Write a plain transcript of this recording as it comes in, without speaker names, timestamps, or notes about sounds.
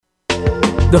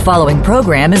The following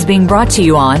program is being brought to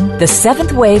you on the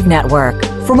Seventh Wave Network.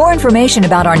 For more information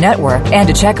about our network and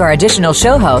to check our additional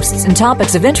show hosts and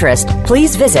topics of interest,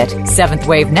 please visit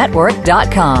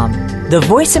seventhwavenetwork.com. The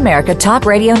Voice America Talk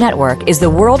Radio Network is the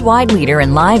worldwide leader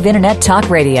in live Internet talk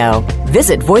radio.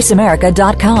 Visit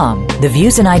voiceamerica.com. The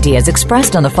views and ideas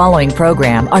expressed on the following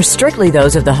program are strictly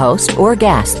those of the host or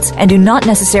guests and do not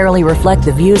necessarily reflect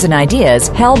the views and ideas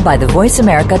held by the Voice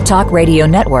America Talk Radio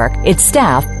Network, its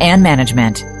staff, and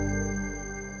management.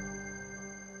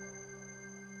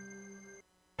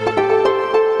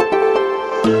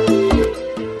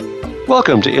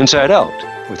 Welcome to Inside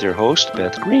Out with your host,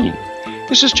 Beth Green.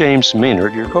 This is James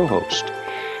Maynard, your co-host.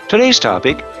 Today's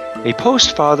topic, a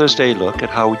post-Father's Day look at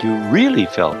how you really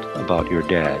felt about your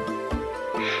dad.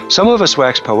 Some of us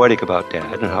wax poetic about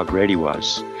Dad and how great he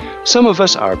was. Some of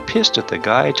us are pissed at the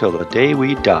guy till the day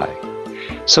we die.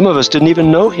 Some of us didn't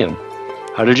even know him.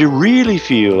 How did you really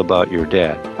feel about your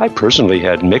dad? I personally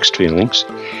had mixed feelings.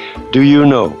 Do you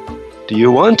know? Do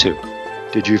you want to?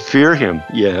 Did you fear him?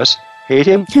 Yes. Hate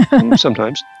him?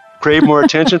 Sometimes. Crave more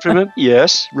attention from him?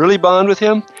 Yes. Really bond with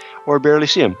him? Or barely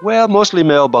see him? Well, mostly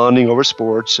male bonding over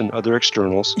sports and other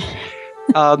externals.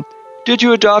 Did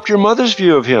you adopt your mother's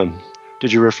view of him?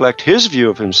 Did you reflect his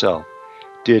view of himself?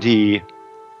 Did he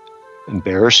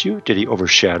embarrass you? Did he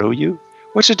overshadow you?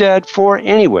 What's a dad for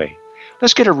anyway?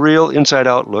 Let's get a real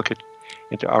inside-out look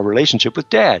into our relationship with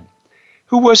Dad.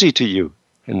 Who was he to you?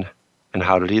 And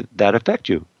how did that affect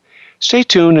you? Stay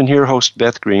tuned and hear host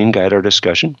Beth Green guide our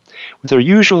discussion with her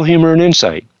usual humor and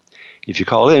insight. If you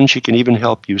call in, she can even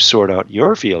help you sort out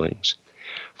your feelings.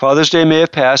 Father's Day may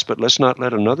have passed, but let's not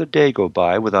let another day go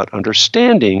by without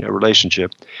understanding a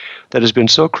relationship that has been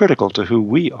so critical to who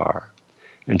we are.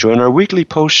 And join our weekly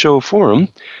post-show forum.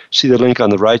 See the link on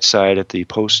the right side at the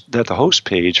host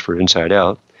page for Inside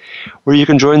Out, where you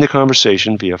can join the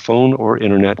conversation via phone or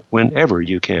internet whenever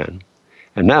you can.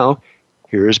 And now,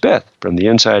 here is Beth from the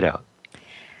Inside Out.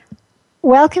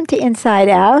 Welcome to Inside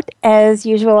Out. As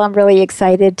usual, I'm really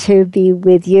excited to be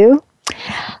with you.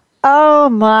 Oh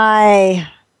my.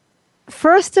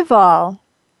 First of all,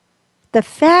 the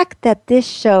fact that this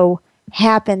show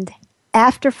happened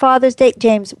after Father's Day.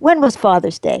 James, when was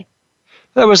Father's Day?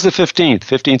 That was the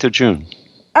 15th of June.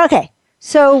 Okay.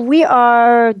 So we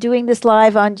are doing this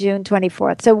live on June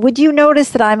 24th. So would you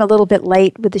notice that I'm a little bit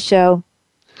late with the show?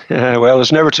 Well,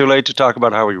 it's never too late to talk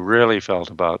about how we really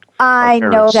felt about I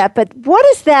know that, but what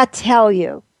does that tell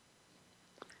you?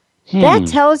 That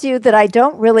tells you that I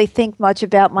don't really think much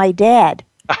about my dad.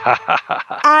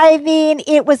 I mean,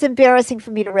 it was embarrassing for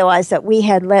me to realize that we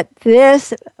had let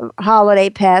this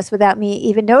holiday pass without me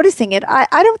even noticing it. I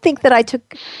don't think that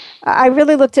I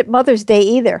really looked at Mother's Day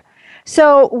either.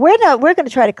 So we're going to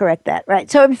try to correct that,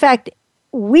 right? So in fact,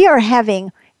 we are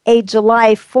having a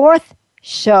July 4th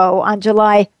show on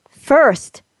July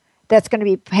 1st. That's going to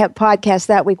be podcast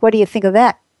that week. What do you think of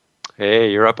that?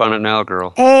 Hey, you're up on it now,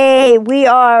 girl. Hey,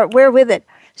 we're with it.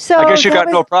 So I guess you got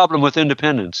no problem with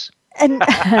independence. And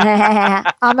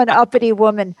I'm an uppity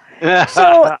woman.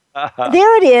 So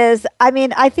there it is. I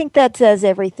mean, I think that says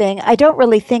everything. I don't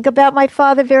really think about my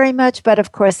father very much, but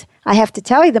of course, I have to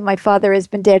tell you that my father has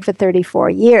been dead for 34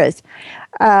 years,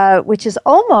 which is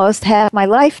almost half my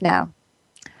life now.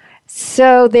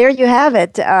 So there you have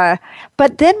it.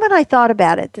 But then when I thought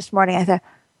about it this morning, I thought,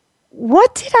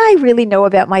 what did I really know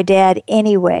about my dad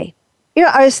anyway? You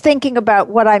know, I was thinking about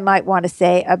what I might want to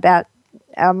say about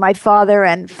my father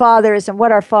and fathers and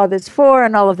what our father's for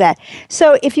and all of that.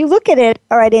 So if you look at it,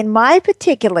 all right, in my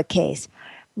particular case,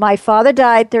 my father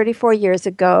died 34 years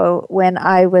ago when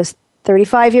I was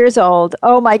 35 years old.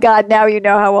 Oh my God, now you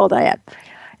know how old I am.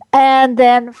 And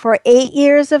then for 8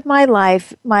 years of my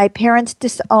life, my parents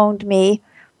disowned me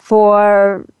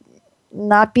for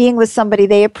not being with somebody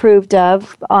they approved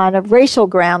of on a racial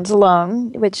grounds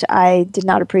alone, which I did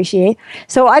not appreciate.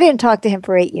 So I didn't talk to him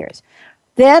for 8 years.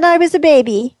 Then I was a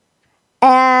baby,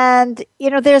 and, you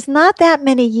know, there's not that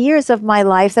many years of my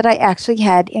life that I actually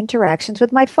had interactions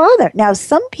with my father. Now,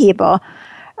 some people,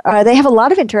 they have a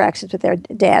lot of interactions with their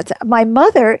dads. My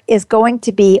mother is going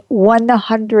to be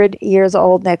 100 years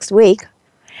old next week.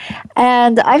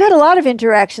 And I've had a lot of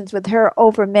interactions with her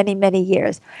over many, many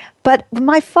years. But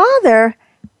my father,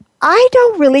 I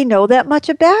don't really know that much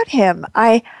about him.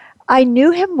 I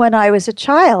knew him when I was a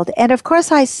child. And of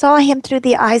course, I saw him through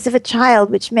the eyes of a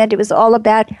child, which meant it was all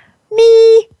about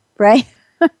me, right?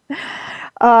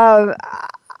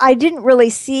 I didn't really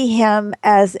see him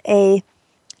as a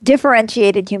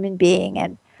differentiated human being,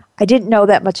 and I didn't know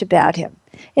that much about him.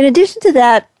 In addition to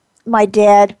that, my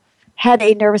dad had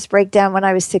a nervous breakdown when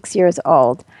I was 6 years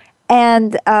old.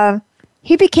 And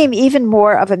he became even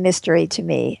more of a mystery to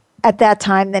me at that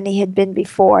time than he had been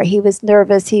before. He was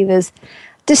nervous. He was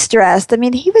distressed. I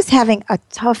mean, he was having a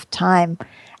tough time.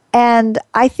 And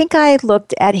I think I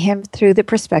looked at him through the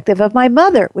perspective of my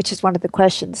mother, which is one of the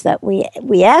questions that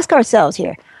we ask ourselves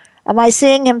here. Am I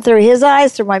seeing him through his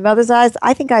eyes, through my mother's eyes?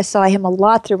 I think I saw him a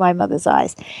lot through my mother's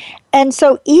eyes. And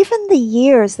so even the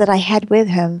years that I had with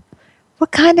him were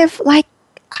kind of like,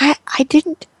 I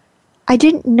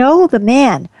didn't know the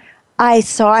man. I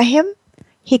saw him.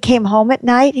 He came home at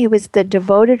night. He was the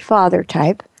devoted father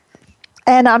type.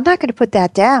 And I'm not going to put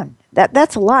that down.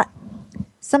 That's a lot.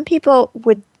 Some people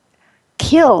would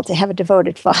kill to have a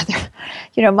devoted father.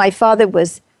 You know, my father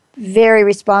was very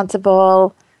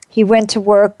responsible. He went to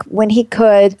work when he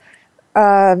could.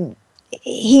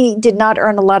 He did not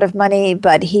earn a lot of money,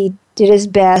 but he did his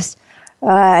best.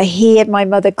 He and my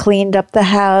mother cleaned up the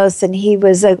house, and he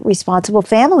was a responsible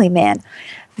family man.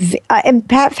 In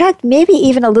fact, maybe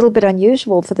even a little bit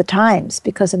unusual for the times,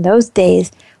 because in those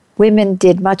days, women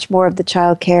did much more of the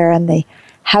child care and the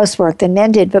housework than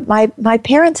men did. But my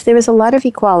parents, there was a lot of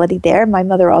equality there. My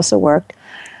mother also worked.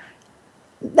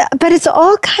 But it's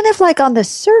all kind of like on the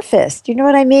surface, do you know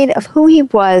what I mean, of who he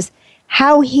was,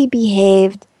 how he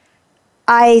behaved.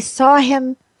 I saw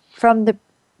him from the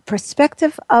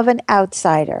perspective of an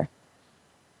outsider.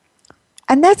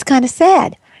 And that's kind of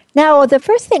sad. Now, the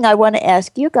first thing I want to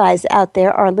ask you guys out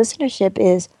there, our listenership,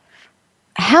 is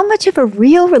how much of a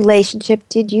real relationship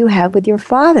did you have with your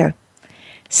father?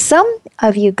 Some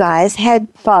of you guys had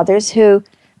fathers who,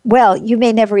 well, you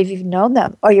may never have even known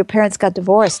them, or your parents got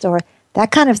divorced, or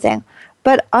that kind of thing.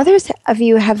 But others of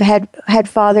you have had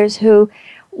fathers who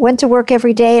went to work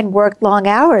every day and worked long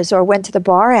hours, or went to the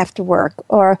bar after work,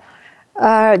 or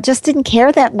just didn't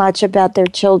care that much about their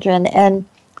children and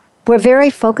were very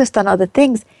focused on other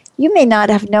things. You may not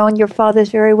have known your fathers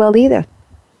very well either.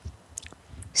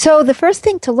 So the first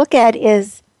thing to look at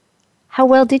is, how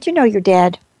well did you know your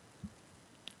dad?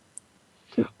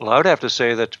 Well, I would have to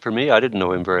say that for me, I didn't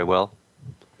know him very well.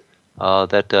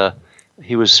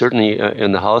 He was certainly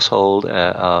in the household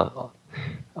until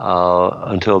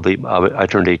I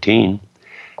turned 18.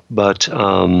 But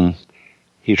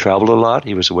he traveled a lot.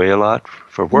 He was away a lot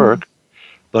for work.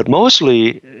 But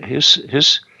mostly,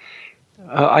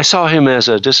 I saw him as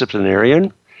a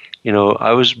disciplinarian. You know,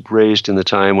 I was raised in the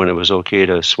time when it was okay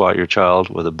to swat your child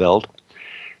with a belt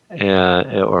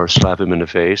or slap him in the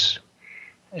face.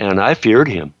 And I feared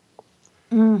him.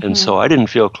 Mm-hmm. And so I didn't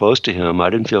feel close to him. I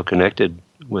didn't feel connected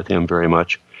with him very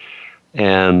much.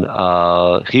 And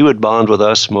he would bond with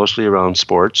us mostly around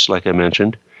sports, like I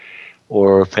mentioned,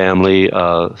 or family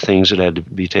things that had to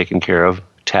be taken care of,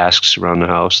 tasks around the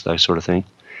house, that sort of thing.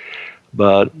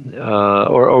 But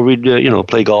or we'd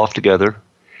play golf together,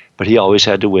 but he always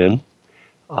had to win.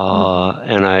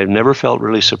 And I never felt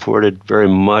really supported very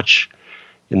much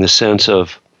in the sense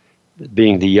of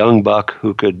being the young buck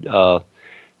who could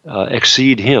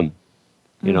exceed him.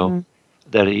 You know,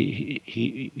 that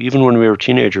he even when we were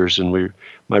teenagers and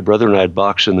my brother and I had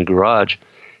boxed in the garage,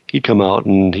 he'd come out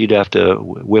and he'd have to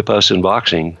whip us in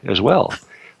boxing as well.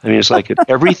 I mean, it's like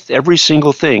every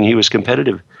single thing he was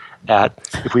competitive at.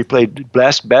 If we played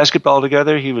basketball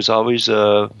together, he always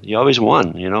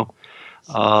won. You know,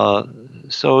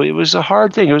 so it was a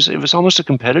hard thing. It was almost a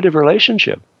competitive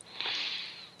relationship.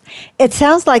 It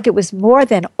sounds like it was more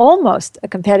than almost a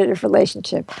competitive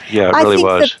relationship. Yeah, it really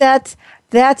was. I think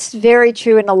that's very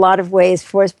true in a lot of ways.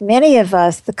 For many of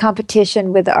us, the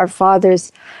competition with our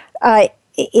fathers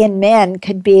in men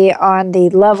could be on the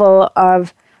level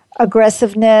of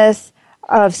aggressiveness,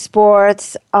 of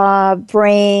sports,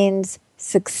 brains,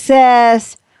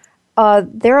 success.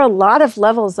 There are a lot of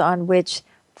levels on which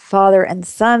father and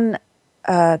son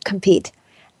compete.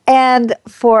 And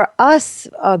for us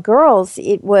girls,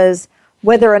 it was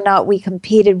whether or not we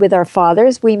competed with our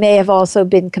fathers. We may have also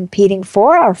been competing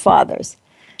for our fathers,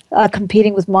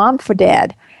 competing with mom for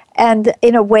dad. And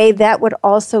in a way, that would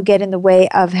also get in the way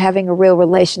of having a real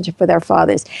relationship with our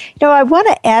fathers. You know, I want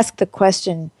to ask the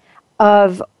question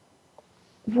of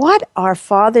what are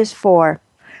fathers for?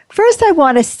 First, I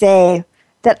want to say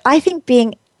that I think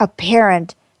being a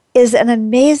parent is an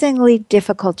amazingly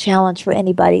difficult challenge for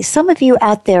anybody. Some of you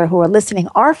out there who are listening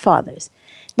are fathers.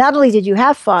 Not only did you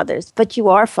have fathers, but you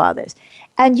are fathers.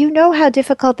 And you know how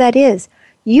difficult that is.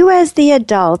 You as the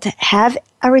adult have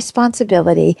a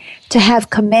responsibility to have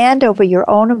command over your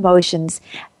own emotions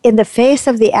in the face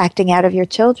of the acting out of your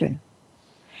children.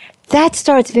 That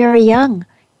starts very young.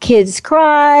 Kids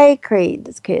cry,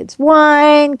 kids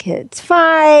whine, kids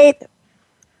fight.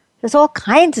 There's all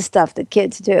kinds of stuff that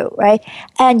kids do, right?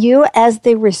 And you, as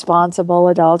the responsible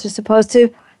adult, are supposed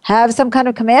to Have some kind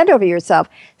of command over yourself.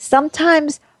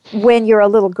 Sometimes when you're a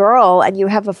little girl and you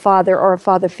have a father or a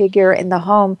father figure in the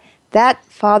home, that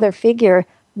father figure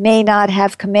may not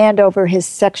have command over his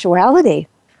sexuality.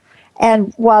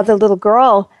 And while the little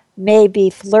girl may be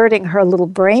flirting her little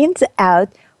brains out,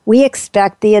 we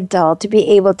expect the adult to be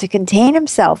able to contain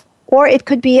himself. Or it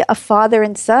could be a father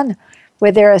and son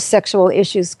where there are sexual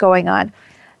issues going on.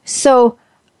 So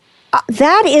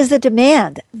that is the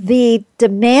demand. The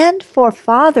demand for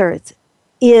fathers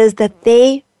is that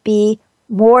they be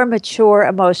more mature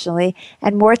emotionally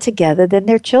and more together than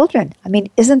their children. I mean,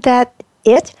 isn't that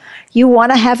it? You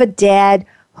want to have a dad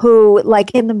who,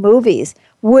 like in the movies,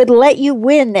 would let you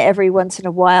win every once in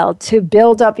a while to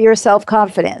build up your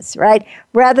self-confidence, right?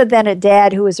 Rather than a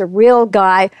dad who is a real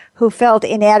guy who felt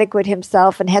inadequate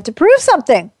himself and had to prove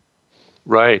something.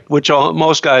 Right, which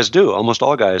most guys do. Almost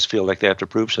all guys feel like they have to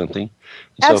prove something.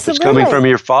 So Absolutely. if it's coming from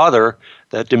your father,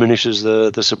 that diminishes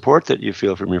the support that you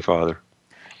feel from your father.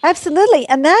 Absolutely.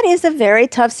 And that is a very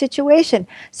tough situation.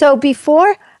 So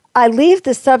before I leave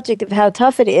the subject of how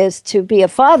tough it is to be a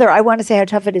father, I want to say how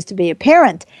tough it is to be a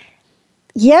parent.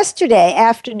 Yesterday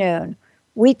afternoon,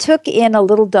 we took in a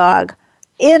little dog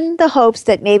in the hopes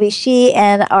that maybe she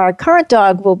and our current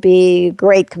dog will be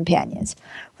great companions.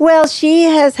 Well, she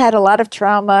has had a lot of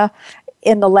trauma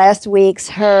in the last weeks.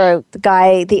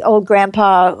 The old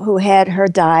grandpa who had her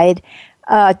died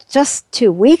just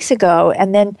 2 weeks ago,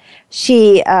 and then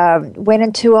she went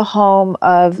into a home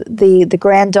of the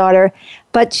granddaughter,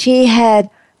 but she had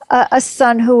a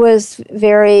son who was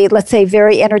very, let's say,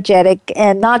 very energetic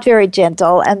and not very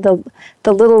gentle, and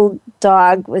the little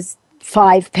dog was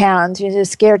 5 pounds,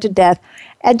 just scared to death,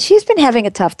 and she's been having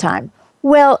a tough time.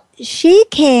 Well, she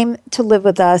came to live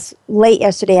with us late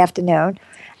yesterday afternoon,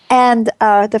 and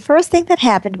the first thing that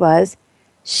happened was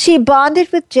she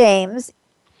bonded with James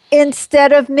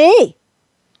instead of me.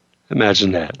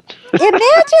 Imagine that.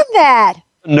 Imagine that.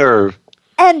 Nerve.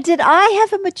 And did I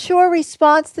have a mature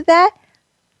response to that?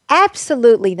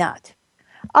 Absolutely not.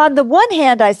 On the one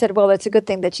hand, I said, well, it's a good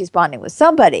thing that she's bonding with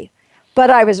somebody. But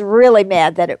I was really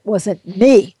mad that it wasn't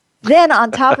me. Then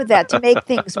on top of that, to make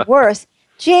things worse,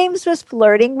 James was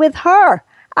flirting with her.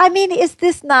 I mean, is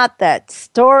this not the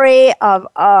story of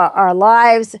our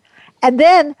lives? And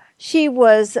then she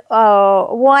was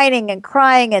whining and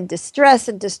crying and distressed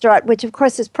and distraught, which of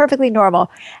course is perfectly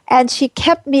normal. And she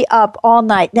kept me up all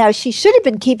night. Now, she should have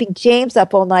been keeping James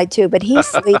up all night too, but he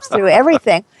sleeps through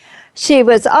everything. She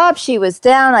was up, she was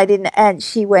down, and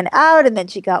she went out, and then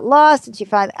she got lost,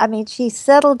 and she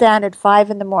settled down at 5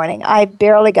 in the morning. I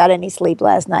barely got any sleep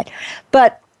last night.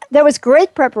 But there was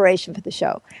great preparation for the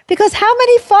show, because how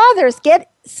many fathers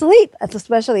get sleep,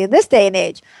 especially in this day and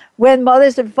age, when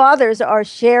mothers and fathers are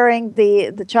sharing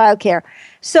the child care?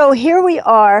 So here we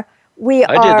are.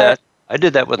 I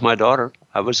did that with my daughter.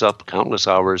 I was up countless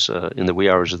hours in the wee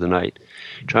hours of the night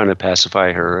trying to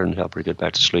pacify her and help her get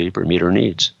back to sleep or meet her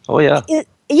needs. Oh, yeah.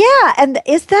 And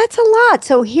that's a lot.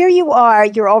 So here you are.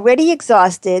 You're already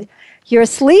exhausted. You're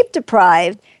sleep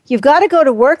deprived. You've got to go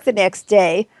to work the next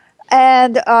day.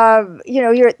 And,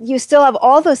 you still have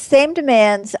all those same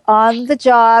demands on the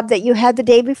job that you had the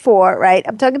day before, right?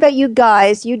 I'm talking about you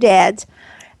guys, you dads.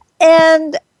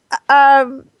 And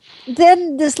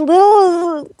then this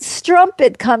little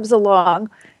strumpet comes along,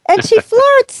 and she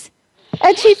flirts.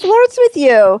 And she flirts with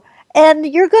you. And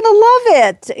you're going to love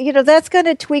it. That's going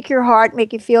to tweak your heart,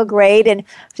 make you feel great. And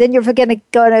then you're going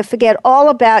to forget all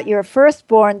about your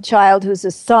firstborn child who's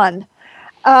a son.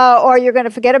 Or you're going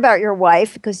to forget about your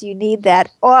wife because you need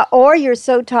that. Or you're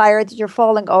so tired that you're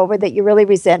falling over that you really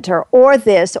resent her. Or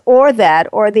this, or that,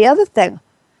 or the other thing.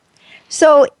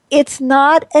 So it's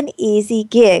not an easy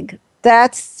gig.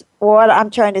 That's what I'm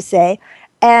trying to say.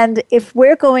 And if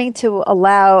we're going to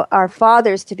allow our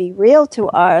fathers to be real to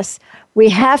us, we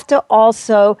have to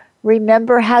also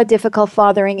remember how difficult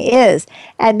fathering is.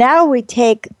 And now we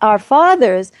take our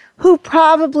fathers, who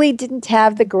probably didn't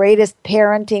have the greatest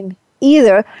parenting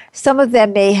either. Some of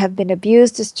them may have been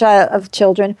abused as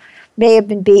children, may have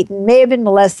been beaten, may have been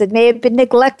molested, may have been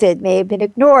neglected, may have been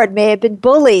ignored, may have been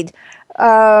bullied,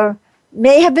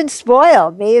 may have been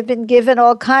spoiled, may have been given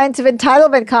all kinds of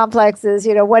entitlement complexes,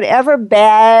 whatever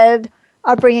bad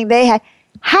upbringing they had.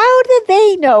 How do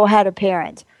they know how to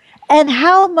parent? And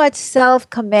how much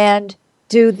self-command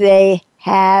do they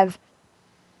have?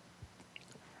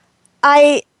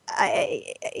 I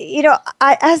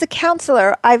as a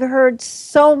counselor, I've heard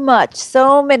so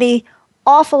many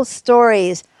awful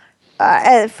stories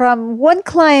from one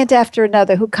client after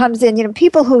another who comes in,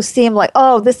 people who seem like,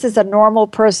 oh, this is a normal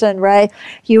person, right?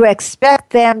 You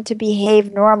expect them to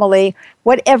behave normally,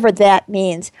 whatever that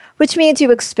means, which means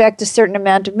you expect a certain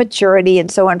amount of maturity and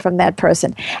so on from that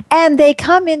person. And they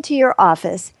come into your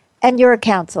office, and you're a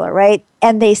counselor, right?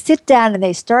 And they sit down and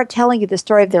they start telling you the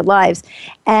story of their lives.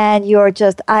 And you're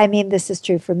just, this is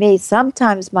true for me.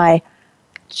 Sometimes my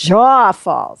jaw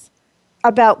falls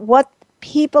about what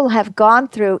people have gone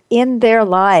through in their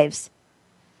lives.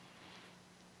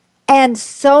 And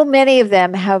so many of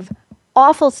them have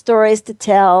awful stories to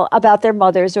tell about their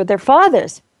mothers or their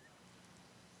fathers.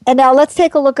 And now let's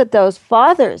take a look at those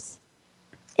fathers.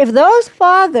 If those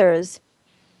fathers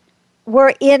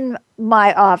were in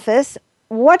my office,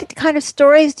 what kind of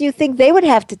stories do you think they would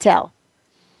have to tell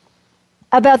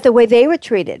about the way they were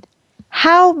treated?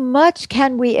 How much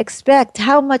can we expect?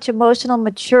 How much emotional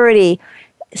maturity,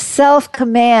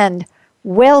 self-command,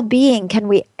 well-being can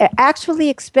we actually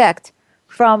expect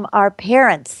from our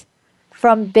parents,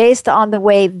 based on the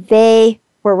way they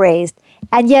were raised?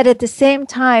 And yet at the same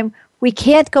time, we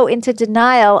can't go into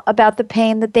denial about the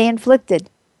pain that they inflicted.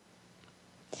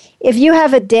 If you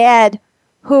have a dad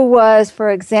who was, for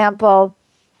example,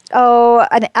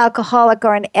 an alcoholic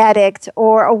or an addict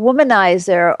or a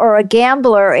womanizer or a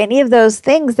gambler, or any of those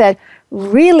things that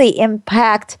really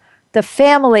impact the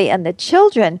family and the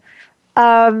children,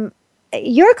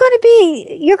 you're going to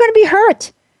be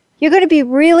hurt. You're going to be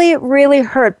really, really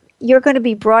hurt. You're going to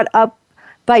be brought up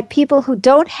by people who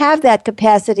don't have that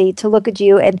capacity to look at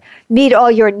you and meet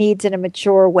all your needs in a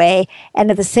mature way,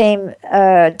 and at the same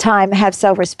time have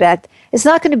self-respect. It's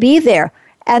not going to be there,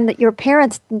 and your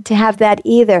parents need to have that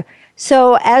either.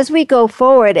 So as we go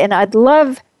forward, and I'd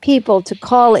love people to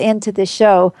call into the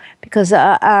show, because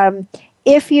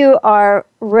if you are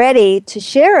ready to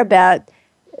share about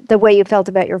the way you felt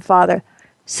about your father.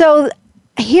 So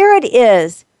here it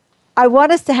is. I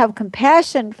want us to have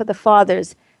compassion for the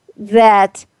fathers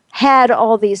that had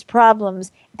all these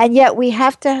problems, and yet we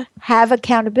have to have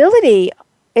accountability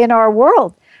in our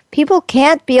world. People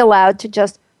can't be allowed to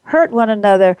just hurt one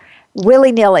another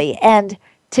willy-nilly. And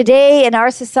today in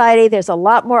our society, there's a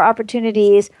lot more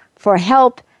opportunities for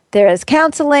help. There is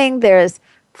counseling, there's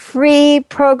free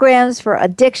programs for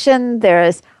addiction,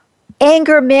 there's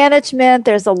anger management,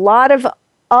 there's a lot of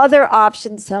other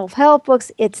options, self-help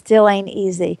books. It still ain't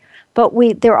easy. But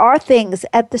there are things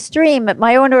at the Stream, at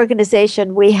my own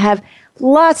organization, we have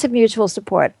lots of mutual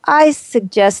support. I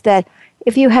suggest that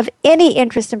if you have any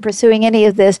interest in pursuing any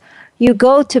of this, you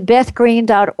go to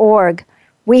bethgreen.org.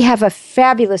 We have a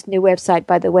fabulous new website,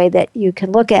 by the way, that you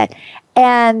can look at.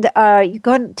 And you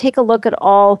go and take a look at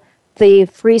all the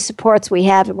free supports we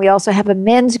have. And we also have a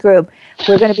men's group.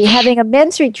 We're going to be having a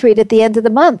men's retreat at the end of the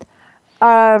month,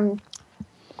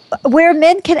 where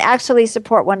men can actually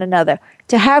support one another,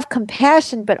 to have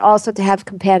compassion, but also to have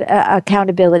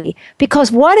accountability.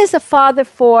 Because what is a father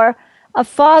for? A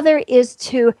father is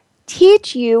to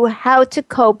teach you how to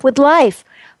cope with life.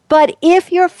 But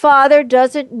if your father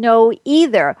doesn't know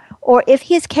either, or if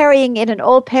he's carrying in an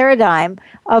old paradigm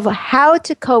of how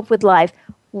to cope with life,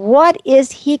 what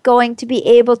is he going to be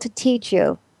able to teach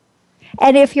you?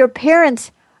 And if your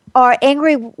parents are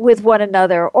angry with one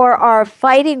another, or are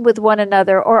fighting with one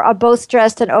another, or are both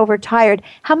stressed and overtired,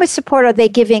 how much support are they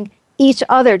giving each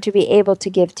other to be able to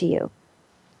give to you?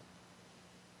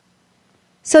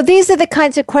 So these are the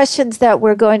kinds of questions that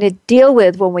we're going to deal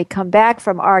with when we come back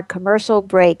from our commercial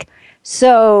break.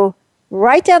 So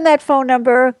write down that phone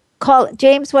number. Call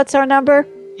James, what's our number?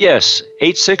 Yes,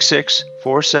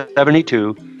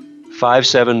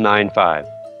 866-472-5795.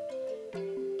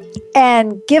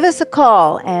 And give us a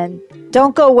call, and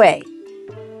don't go away.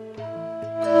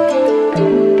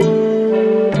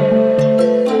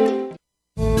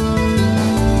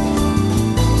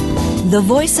 The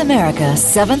Voice America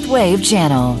 7th Wave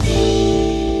Channel.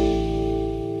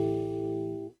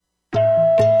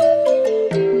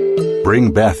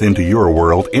 Bring Beth into your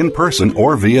world in person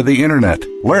or via the internet.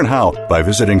 Learn how by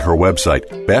visiting her website,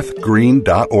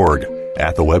 bethgreen.org.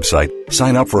 At the website,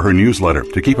 sign up for her newsletter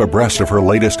to keep abreast of her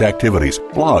latest activities,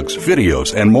 blogs,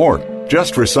 videos, and more.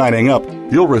 Just for signing up,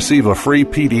 you'll receive a free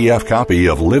PDF copy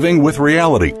of Living with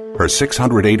Reality, her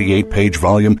 688-page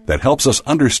volume that helps us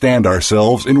understand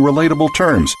ourselves in relatable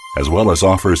terms, as well as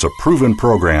offers a proven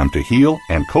program to heal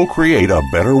and co-create a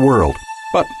better world.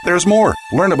 But there's more.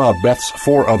 Learn about Beth's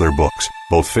 4 other books,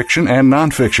 both fiction and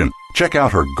nonfiction. Check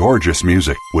out her gorgeous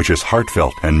music, which is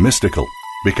heartfelt and mystical.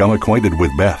 Become acquainted with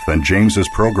Beth and James's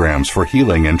programs for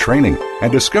healing and training,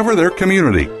 and discover their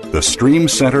community, the Stream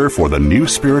Center for the New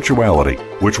Spirituality,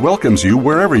 which welcomes you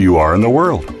wherever you are in the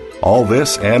world. All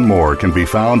this and more can be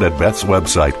found at Beth's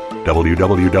website,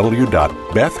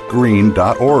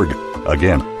 www.bethgreen.org.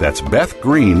 Again, that's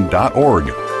bethgreen.org.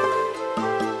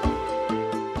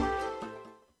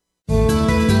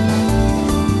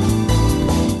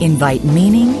 Invite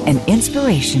meaning and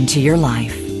inspiration to your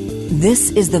life. This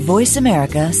is the Voice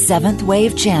America Seventh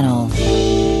Wave Channel.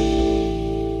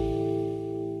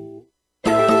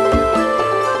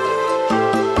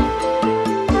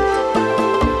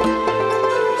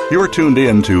 You're tuned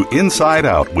in to Inside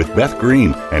Out with Beth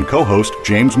Green and co-host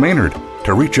James Maynard.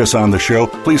 To reach us on the show,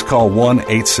 please call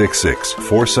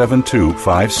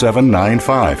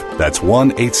 1-866-472-5795. That's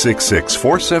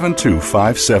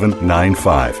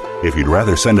 1-866-472-5795. If you'd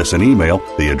rather send us an email,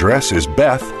 the address is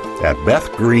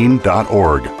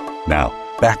beth@bethgreen.org. Now,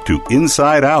 back to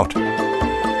Inside Out.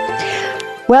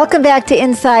 Welcome back to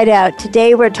Inside Out.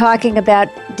 Today we're talking about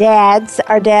dads,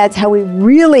 our dads, how we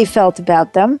really felt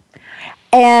about them.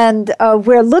 And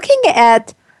we're looking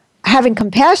at having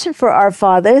compassion for our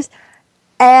fathers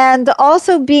and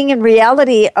also being in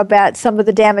reality about some of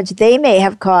the damage they may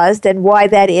have caused and why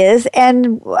that is,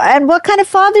 and what kind of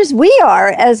fathers we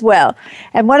are as well.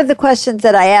 And one of the questions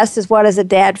that I asked is, what is a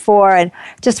dad for? And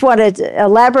just wanted to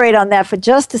elaborate on that for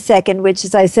just a second, which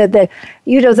is I said that,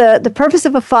 the purpose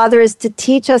of a father is to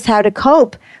teach us how to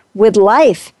cope with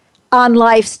life on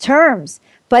life's terms.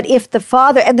 But if the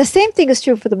father, and the same thing is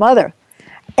true for the mother,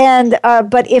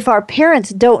 but if our parents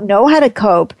don't know how to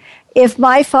cope, if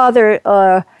my father,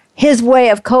 his way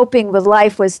of coping with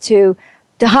life was to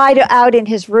hide out in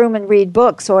his room and read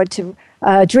books, or to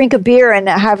drink a beer and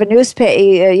have a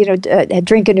newspaper,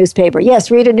 drink a newspaper.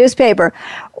 Yes, read a newspaper,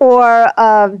 or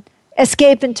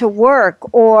escape into work,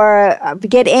 or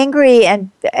get angry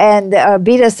and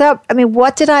beat us up. I mean,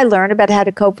 what did I learn about how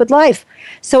to cope with life?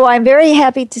 So I'm very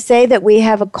happy to say that we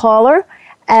have a caller,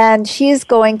 and she's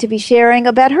going to be sharing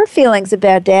about her feelings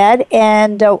about Dad.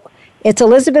 And it's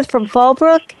Elizabeth from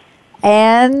Fallbrook,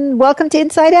 and welcome to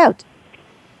Inside Out.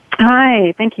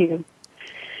 Hi, thank you.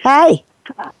 Hi.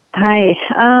 Hi.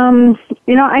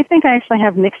 I think I actually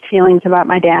have mixed feelings about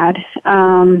my dad.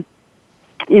 I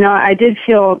did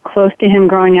feel close to him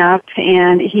growing up,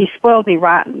 and he spoiled me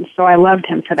rotten, so I loved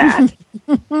him for that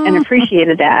and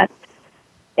appreciated that.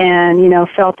 And,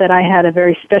 felt that I had a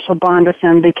very special bond with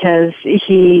him because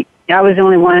I was the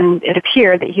only one, it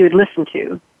appeared, that he would listen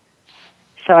to.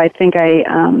 So I think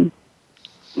that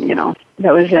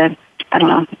was I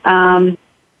don't know.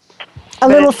 A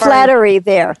little flattery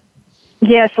there.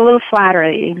 Yes, a little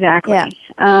flattery, exactly. Yeah.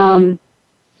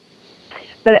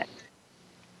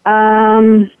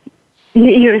 I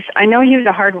know he was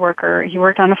a hard worker. He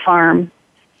worked on a farm.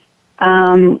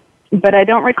 But I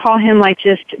don't recall him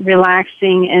just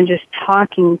relaxing and just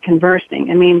talking,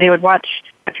 conversing. I mean, my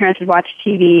parents would watch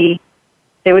TV,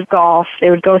 they would golf, they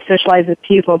would go socialize with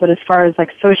people, but as far as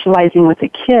socializing with the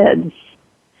kids,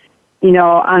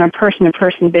 on a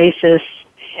person-to-person basis,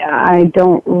 I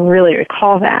don't really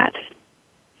recall that.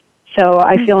 So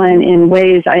I feel in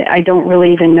ways I don't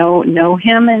really even know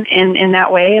him in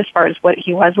that way as far as what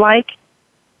he was like.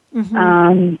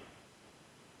 Mm-hmm.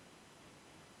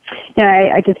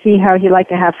 I could see how he liked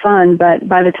to have fun, but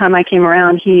by the time I came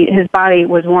around, his body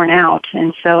was worn out,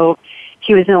 and so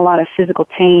he was in a lot of physical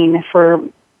pain for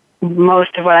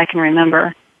most of what I can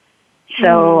remember.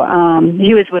 So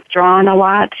he was withdrawn a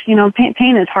lot.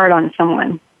 Pain is hard on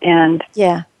someone, and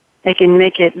it can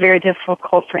make it very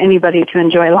difficult for anybody to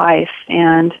enjoy life.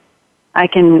 And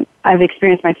I've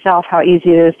experienced myself how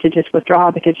easy it is to just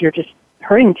withdraw because you're just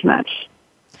hurting too much.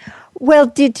 Well,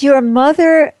 did your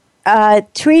mother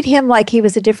treat him like he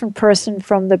was a different person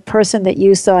from the person that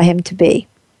you saw him to be?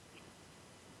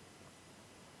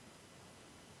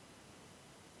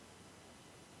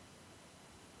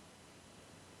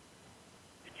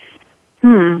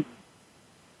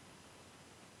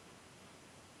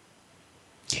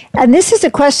 And this is a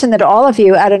question that all of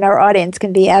you out in our audience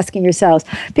can be asking yourselves,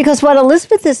 because what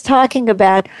Elizabeth is talking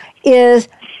about is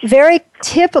very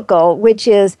typical, which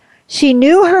is she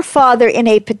knew her father in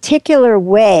a particular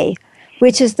way,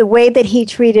 which is the way that he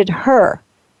treated her.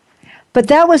 But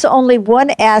that was only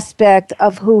one aspect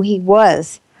of who he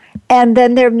was. And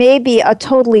then there may be a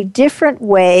totally different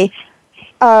way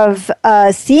of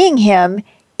seeing him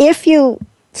if you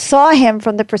saw him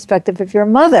from the perspective of your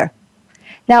mother.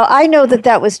 Now, I know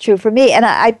that was true for me, and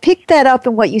I picked that up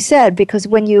in what you said, because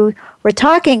when you were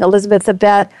talking, Elizabeth,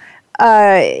 about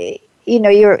that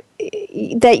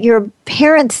your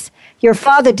parents, your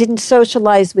father didn't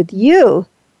socialize with you,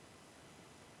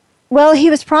 well, he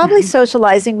was probably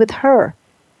socializing with her.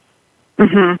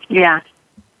 Mm-hmm. Yeah.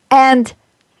 And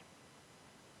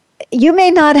you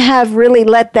may not have really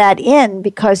let that in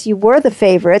because you were the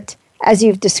favorite, as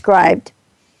you've described,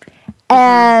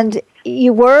 and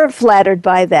you were flattered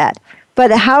by that.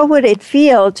 But how would it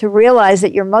feel to realize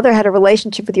that your mother had a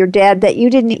relationship with your dad that you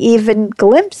didn't even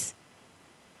glimpse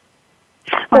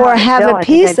or have a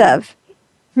piece of?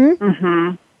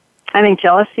 I think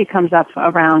jealousy comes up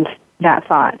around that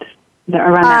thought,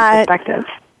 around that perspective.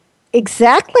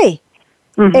 Exactly.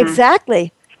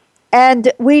 Exactly.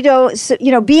 And we don't, so,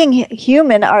 being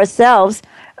human ourselves,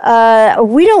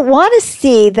 we don't want to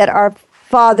see that our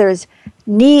father's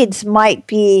needs might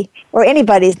be, or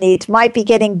anybody's needs might be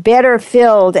getting better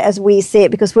filled as we see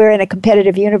it, because we're in a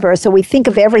competitive universe. So we think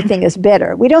of everything as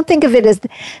better. We don't think of it as,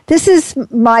 this is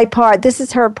my part, this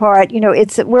is her part.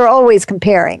 We're always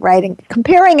comparing, right? And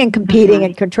comparing and competing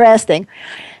and contrasting.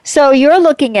 So you're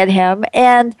looking at him,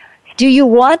 and do you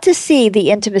want to see the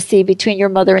intimacy between your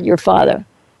mother and your father?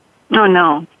 Oh,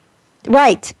 no.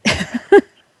 Right.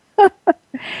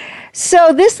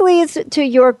 So this leads to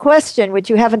your question, which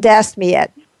you haven't asked me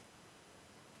yet.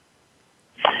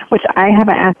 Which I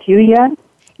haven't asked you yet?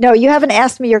 No, you haven't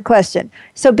asked me your question.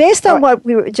 So based on what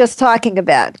we were just talking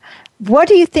about, what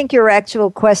do you think your actual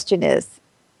question is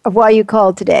of why you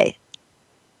called today?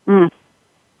 What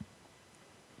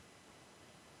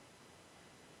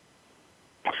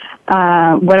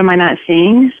am I not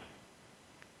seeing?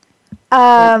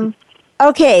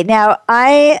 Okay, now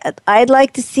I'd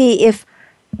like to see if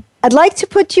I'd like to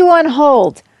put you on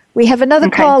hold. We have another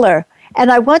caller,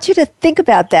 and I want you to think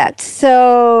about that.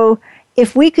 So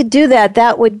if we could do that,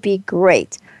 that would be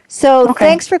great. So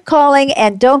thanks for calling,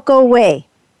 and don't go away.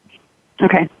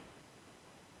 Okay.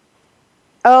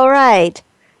 All right.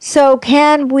 So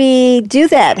can we do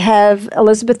that? Have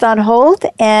Elizabeth on hold,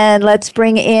 and let's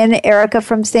bring in Erica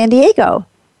from San Diego.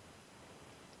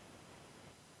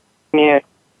 Yeah.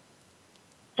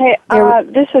 Hey,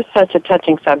 this is such a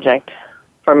touching subject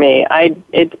for me.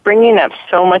 It's bringing up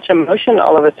so much emotion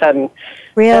all of a sudden.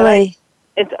 Really?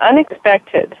 It's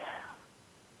unexpected.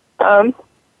 The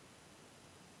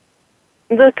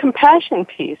compassion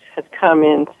piece has come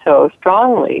in so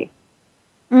strongly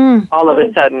all of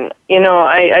a sudden.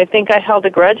 I think I held a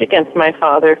grudge against my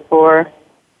father for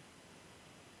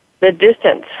the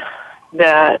distance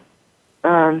that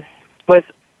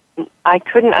I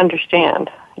couldn't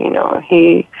understand.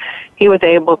 He was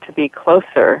able to be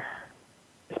closer,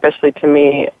 especially to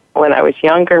me when I was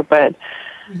younger, but,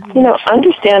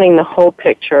 understanding the whole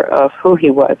picture of who he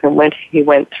was and what he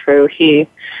went through. He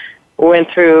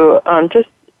went through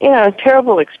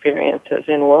terrible experiences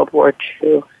in World War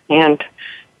II and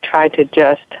tried to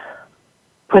just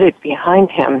put it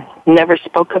behind him. Never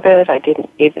spoke of it. I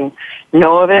didn't even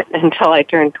know of it until I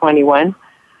turned 21,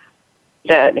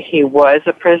 that he was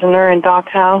a prisoner in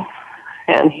Dachau,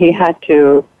 and he had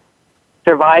to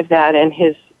survive that, and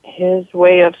his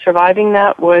way of surviving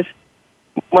that was,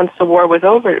 once the war was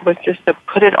over, it was just to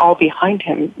put it all behind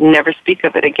him, never speak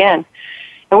of it again.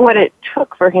 And what it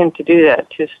took for him to do that,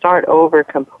 to start over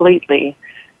completely,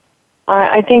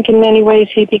 I think in many ways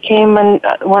he became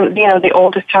the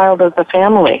oldest child of the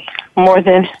family, more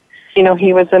than,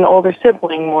 he was an older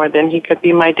sibling more than he could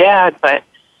be my dad, but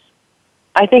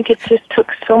I think it just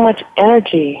took so much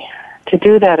energy to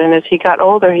do that, and as he got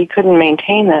older, he couldn't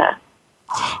maintain that.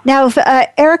 Now,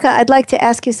 Erica, I'd like to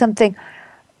ask you something.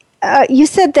 You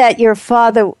said that your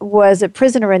father was a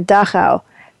prisoner in Dachau,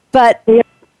 but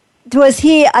was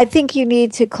he, I think you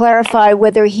need to clarify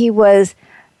whether he was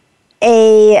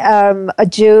a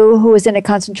Jew who was in a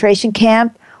concentration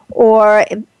camp, or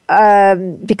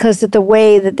because of the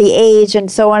way that the age and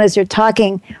so on as you're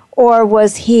talking, or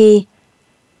was he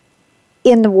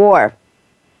in the war?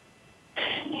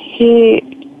 He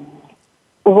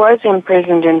was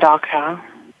imprisoned in Dachau,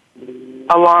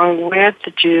 along with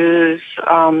the Jews.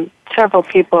 Several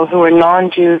people who were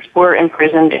non-Jews were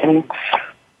imprisoned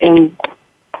in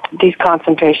these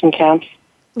concentration camps.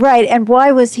 Right, and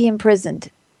why was he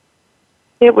imprisoned?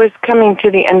 It was coming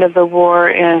to the end of the war,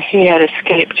 and he had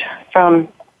escaped from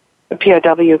the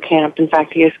POW camp. In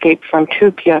fact, he escaped from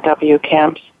 2 POW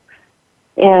camps.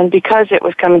 And because it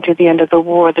was coming to the end of the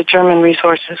war, the German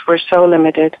resources were so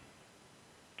limited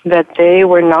that they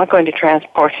were not going to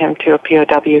transport him to a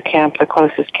POW camp. The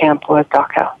closest camp was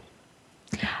Dachau.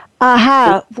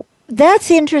 Aha. That's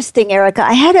interesting, Erica.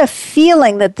 I had a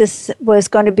feeling that this was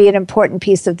going to be an important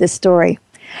piece of this story.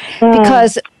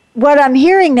 Because what I'm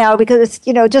hearing now, because,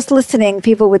 just listening,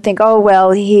 people would think, oh,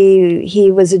 well,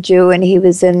 he was a Jew and he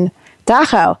was in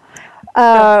Dachau.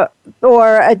 Or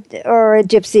a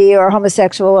gypsy or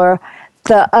homosexual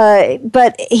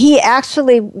but he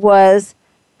actually was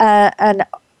a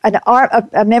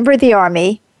member of the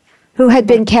army who had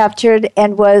been captured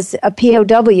and was a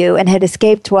POW and had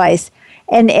escaped twice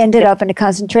and ended up in a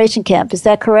concentration camp. Is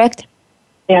that correct?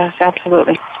 Yes,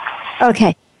 absolutely.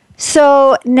 Okay.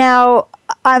 So now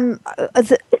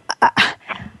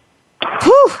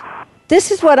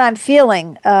this is what I'm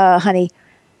feeling, honey.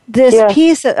 This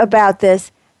piece about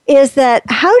this is that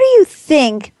how do you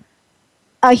think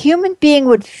a human being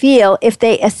would feel if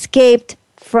they escaped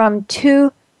from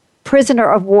 2 prisoner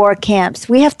of war camps?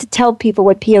 We have to tell people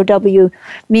what POW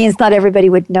means. Not everybody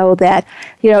would know that.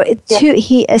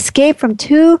 He escaped from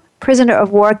 2 prisoner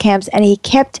of war camps, and he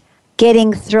kept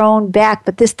getting thrown back,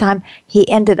 but this time he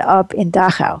ended up in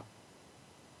Dachau.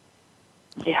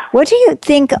 Yeah. What do you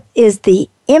think is the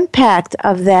impact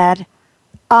of that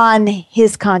on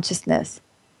his consciousness?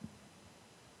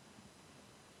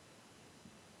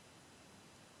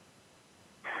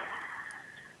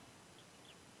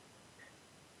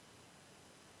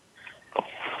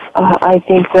 I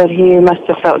think that he must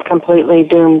have felt completely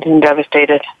doomed and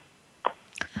devastated.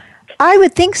 I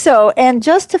would think so. And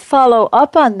just to follow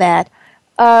up on that,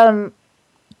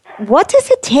 what does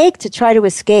it take to try to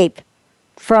escape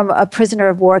from a prisoner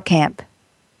of war camp?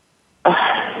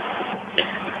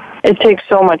 It takes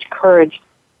so much courage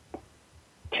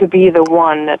to be the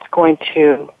one that's going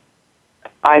to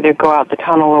either go out the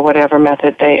tunnel or whatever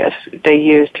method they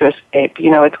use to escape.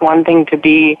 It's one thing to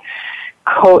be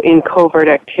in covert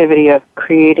activity of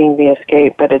creating the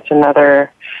escape, but it's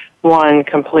another one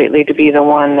completely to be the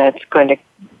one that's going to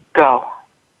go.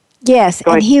 Yes,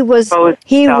 and he was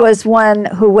one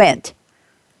who went.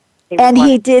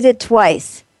 He did it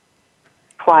twice.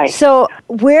 Twice. So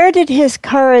where did his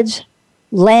courage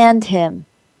land him?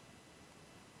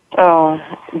 Oh,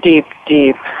 deep,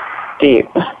 deep, deep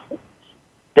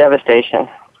devastation.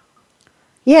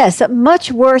 Yes, a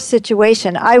much worse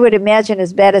situation. I would imagine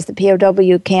as bad as the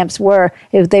POW camps were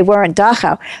if they weren't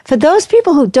Dachau. For those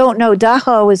people who don't know,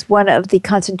 Dachau is one of the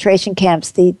concentration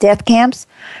camps, the death camps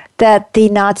that the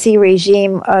Nazi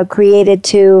regime created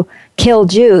to kill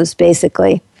Jews,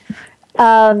 basically.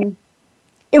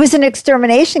 It was an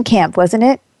extermination camp, wasn't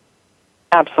it?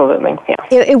 Absolutely, yeah.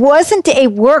 It wasn't a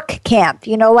work camp,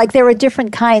 like there were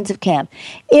different kinds of camp.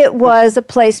 It was a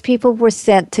place people were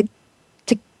sent to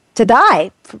die,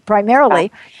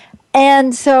 primarily.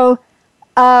 And so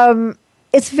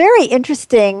it's very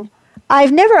interesting.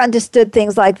 I've never understood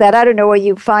things like that. I don't know where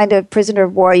you find a prisoner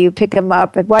of war, you pick him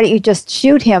up, and why don't you just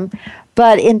shoot him,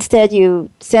 but instead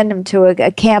you send him to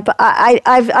a camp.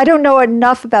 I don't know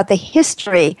enough about the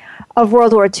history of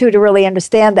World War II to really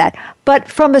understand that. But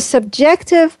from a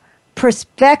subjective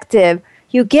perspective,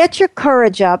 you get your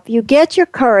courage up, you get your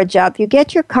courage up, you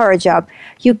get your courage up.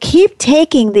 You keep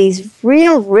taking these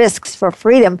real risks for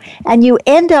freedom, and you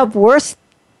end up worse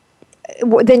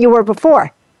than you were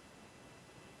before.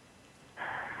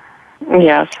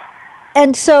 Yes.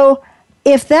 And so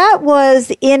if that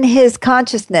was in his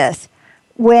consciousness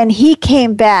when he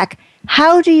came back,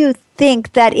 how do you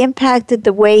think that impacted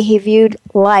the way he viewed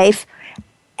life?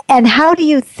 And how do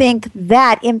you think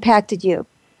that impacted you?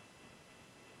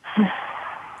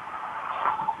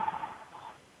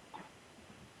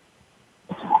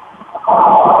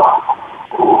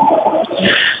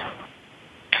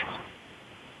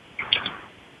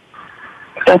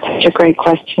 That's such a great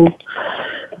question.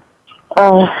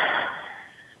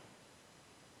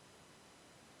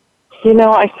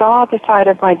 I saw the side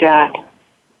of my dad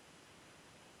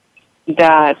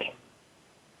that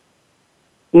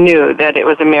knew that it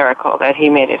was a miracle that he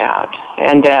made it out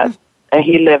and that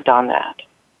he lived on that.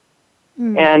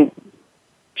 And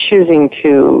choosing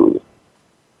to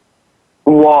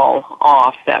wall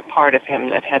off that part of him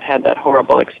that had that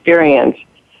horrible experience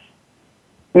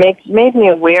made me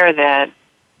aware that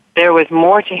there was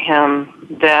more to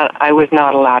him that I was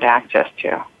not allowed access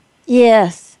to.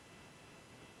 Yes.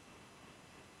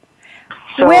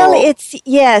 So, well, it's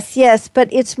yes,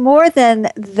 but it's more than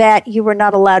that. You were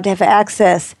not allowed to have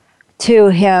access to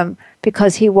him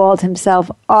because he walled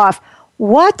himself off.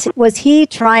 What was he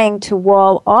trying to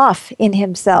wall off in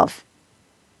himself?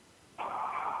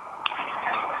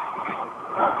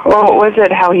 Well, was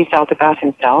it how he felt about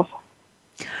himself?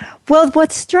 Well,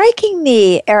 what's striking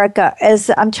me, Erica,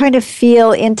 as I'm trying to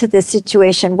feel into this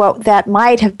situation, what that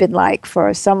might have been like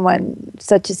for someone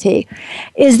such as he,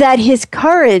 is that his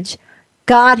courage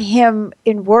got him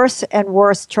in worse and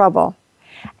worse trouble.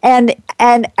 And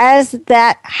as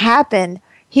that happened,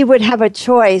 he would have a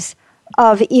choice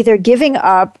of either giving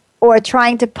up or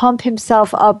trying to pump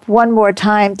himself up one more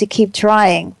time to keep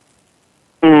trying.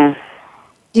 Do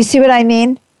you see what I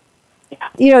mean?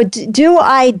 Yeah. Do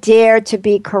I dare to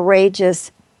be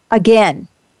courageous again?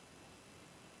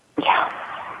 Yeah.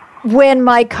 when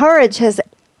my courage has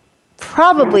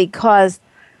probably caused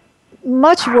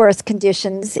much worse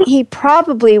conditions. He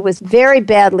probably was very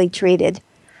badly treated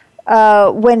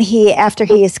after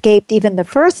he escaped even the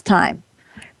first time,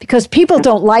 because people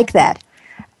don't like that.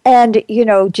 And,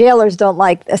 jailers don't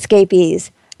like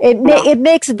escapees. It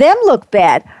makes them look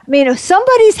bad. I mean, if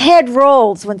somebody's head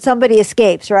rolls when somebody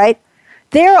escapes, right?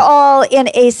 They're all in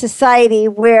a society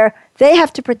where they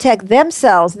have to protect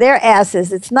themselves, their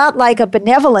asses. It's not like a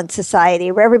benevolent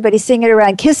society where everybody's singing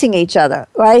around kissing each other,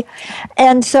 right?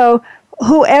 And so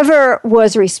whoever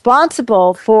was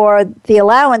responsible for the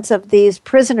allowance of these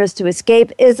prisoners to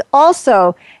escape is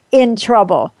also in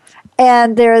trouble.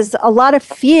 And there's a lot of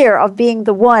fear of being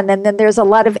the one, and then there's a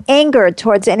lot of anger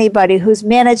towards anybody who's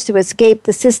managed to escape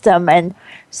the system, and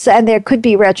there could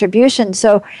be retribution.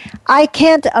 So I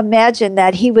can't imagine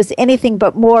that he was anything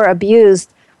but more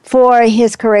abused for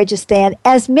his courageous stand,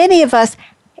 as many of us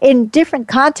in different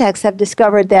contexts have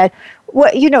discovered that,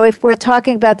 if we're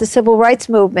talking about the civil rights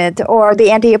movement or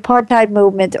the anti-apartheid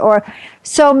movement or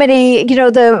so many,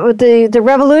 the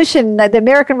revolution, the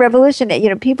American Revolution,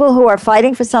 people who are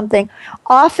fighting for something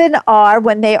often are,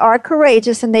 when they are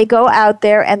courageous and they go out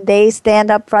there and they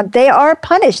stand up front, they are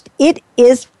punished. It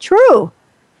is true.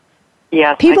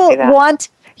 Yes, people I see that. want,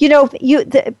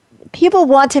 people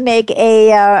want to make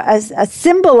a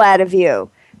symbol out of you,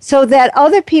 so that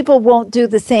other people won't do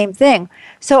the same thing.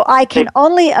 So I can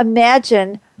only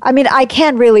imagine, I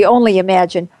can really only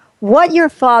imagine what your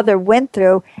father went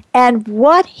through and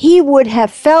what he would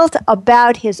have felt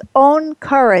about his own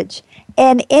courage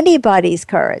and anybody's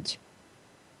courage.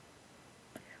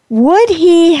 Would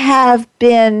he have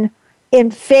been in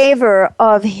favor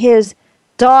of his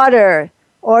daughter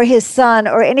or his son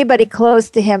or anybody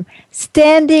close to him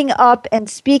standing up and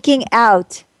speaking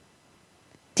out?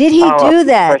 Did he do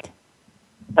that?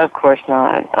 Of course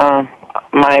not.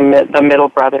 The middle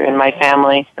brother in my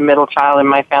family, the middle child in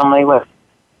my family was,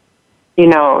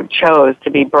 chose to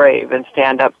be brave and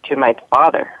stand up to my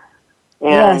father.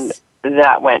 And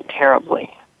that went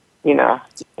terribly.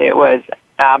 It was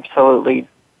absolutely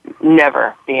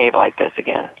never behave like this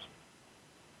again.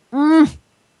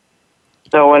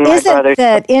 So when my brother... Isn't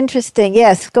that interesting?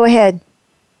 Yes, go ahead.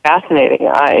 Fascinating.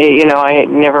 I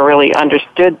never really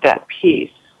understood that piece.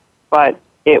 But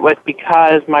it was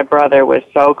because my brother was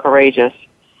so courageous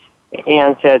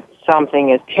and said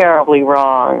something is terribly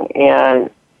wrong, and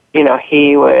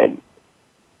he would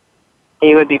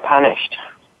be punished.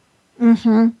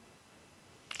 Mm-hmm.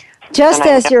 Just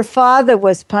as your father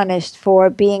was punished for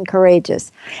being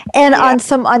courageous, and on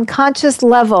some unconscious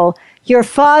level, your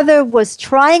father was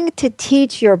trying to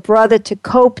teach your brother to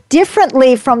cope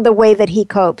differently from the way that he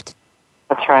coped.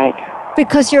 That's right.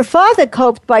 Because your father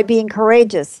coped by being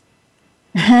courageous.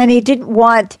 And he didn't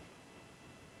want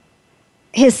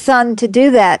his son to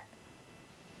do that.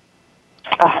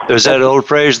 There's that old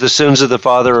phrase, the sins of the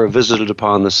father are visited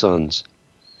upon the sons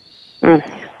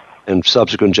and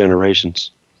subsequent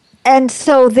generations. And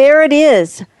so there it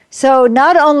is. So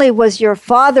not only was your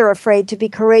father afraid to be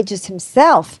courageous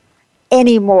himself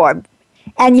anymore,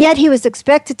 and yet he was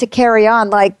expected to carry on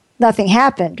like nothing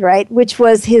happened, right? Which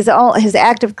was his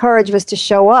act of courage was to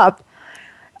show up.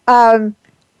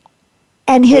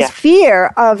 And his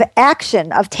fear of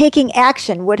action, of taking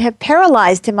action, would have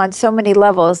paralyzed him on so many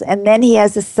levels. And then he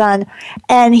has a son,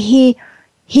 and he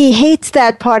hates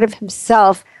that part of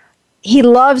himself. He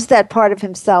loves that part of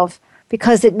himself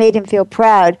because it made him feel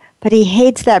proud, but he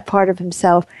hates that part of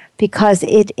himself because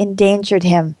it endangered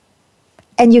him.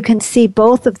 And you can see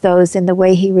both of those in the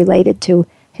way he related to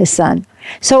his son.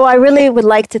 So I really would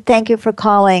like to thank you for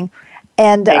calling.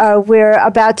 And we're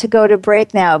about to go to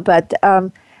break now, but...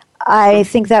 I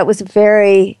think that was a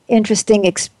very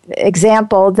interesting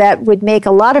example that would make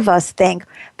a lot of us think,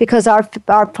 because our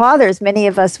fathers, many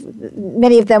of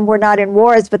them were not in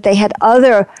wars, but they had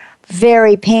other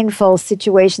very painful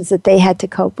situations that they had to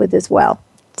cope with as well.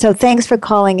 So thanks for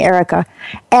calling, Erica.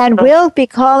 And we'll be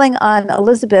calling on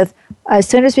Elizabeth as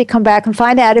soon as we come back and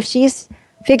find out if she's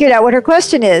figured out what her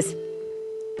question is.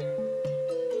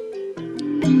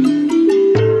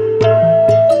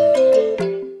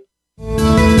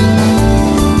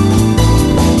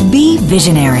 Be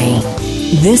visionary.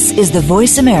 This is the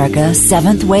Voice America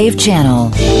 7th Wave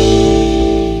Channel.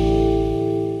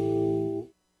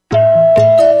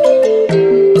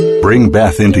 Bring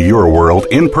Beth into your world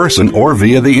in person or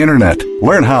via the internet.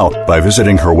 Learn how by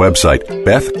visiting her website,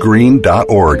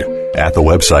 bethgreen.org. At the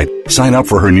website, sign up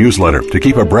for her newsletter to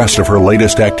keep abreast of her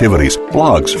latest activities,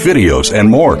 blogs, videos, and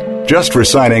more. Just for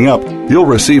signing up, you'll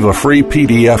receive a free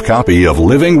PDF copy of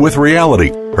Living with Reality,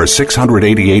 her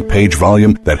 688-page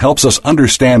volume that helps us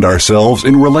understand ourselves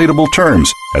in relatable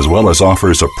terms, as well as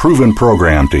offers a proven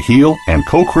program to heal and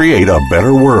co-create a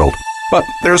better world. But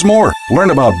there's more. Learn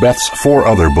about Beth's 4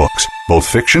 other books, both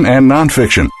fiction and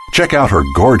nonfiction. Check out her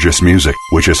gorgeous music,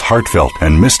 which is heartfelt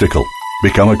and mystical.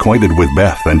 Become acquainted with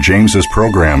Beth and James's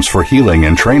programs for healing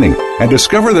and training, and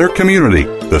discover their community,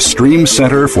 the Stream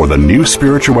Center for the New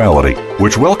Spirituality,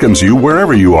 which welcomes you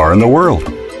wherever you are in the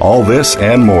world. All this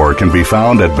and more can be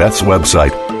found at Beth's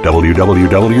website,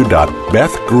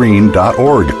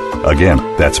 www.bethgreen.org. Again,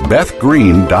 that's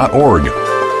bethgreen.org.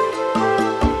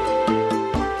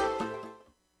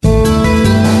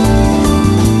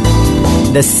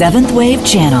 The Seventh Wave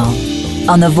Channel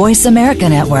on the Voice America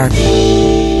Network.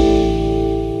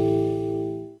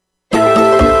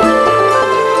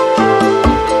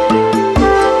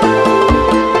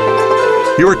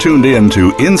 You're tuned in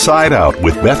to Inside Out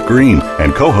with Beth Green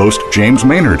and co-host James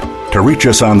Maynard. To reach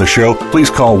us on the show,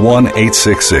 please call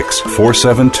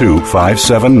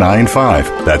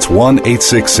 1-866-472-5795. That's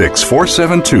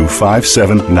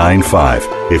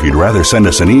 1-866-472-5795. If you'd rather send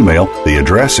us an email, the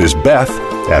address is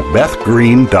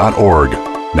beth@bethgreen.org.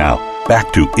 Now,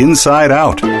 back to Inside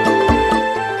Out.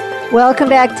 Welcome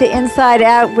back to Inside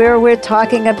Out, where we're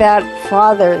talking about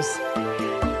fathers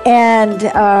and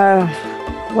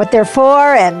what they're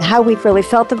for and how we've really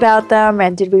felt about them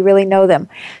and did we really know them.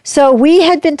 So we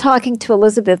had been talking to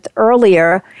Elizabeth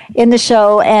earlier in the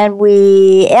show, and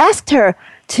we asked her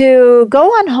to go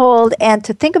on hold and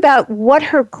to think about what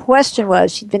her question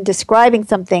was. She'd been describing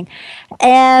something.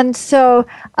 And so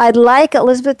I'd like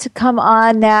Elizabeth to come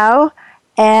on now.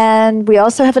 And we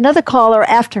also have another caller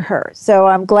after her. So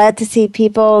I'm glad to see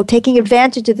people taking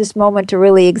advantage of this moment to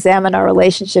really examine our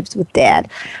relationships with Dad.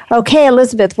 Okay,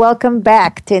 Elizabeth, welcome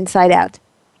back to Inside Out.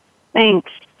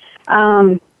 Thanks.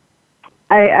 I'm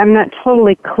not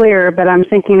totally clear, but I'm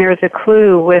thinking there's a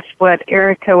clue with what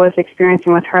Erica was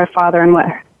experiencing with her father and what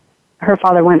her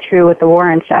father went through with the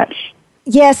war and such.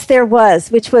 Yes, there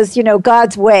was, which was,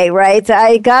 God's way, right?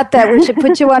 I got that we should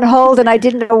put you on hold, and I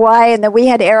didn't know why, and then we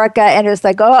had Erica, and it was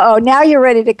like, oh, now you're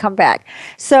ready to come back.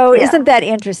 So Isn't that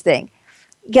interesting?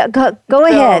 Yeah, go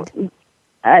ahead. So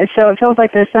it feels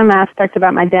like there's some aspect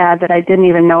about my dad that I didn't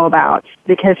even know about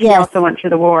because he also went through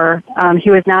the war.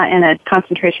 He was not in a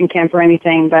concentration camp or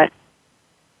anything, but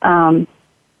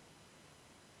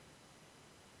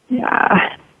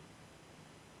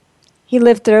he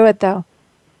lived through it, though.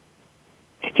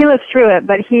 He lived through it,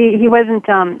 but he wasn't,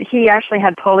 he actually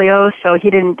had polio, so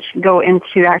he didn't go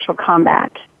into actual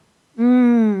combat.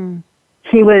 Mm.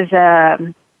 He was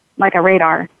like a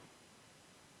radar,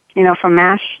 from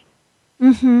MASH.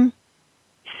 Mm-hmm.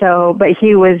 So, but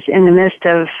he was in the midst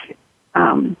of,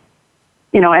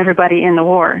 everybody in the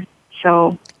war.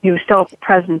 So he was still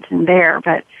present and there,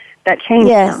 but that changed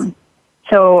him.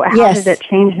 So how did it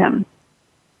change him?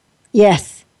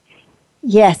 Yes.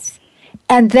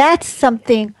 And that's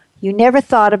something you never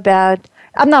thought about.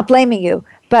 I'm not blaming you,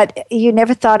 but you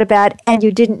never thought about and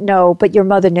you didn't know, but your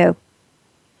mother knew.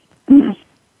 Mm-hmm.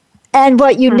 And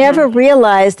what you never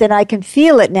realized, and I can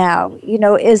feel it now,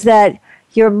 is that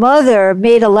your mother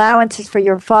made allowances for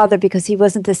your father because he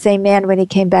wasn't the same man when he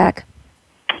came back.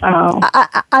 Oh.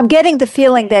 I'm getting the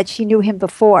feeling that she knew him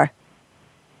before.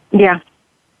 Yeah.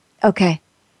 Okay.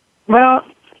 Well,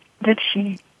 did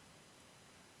she?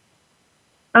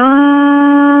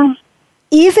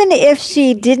 Even if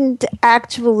she didn't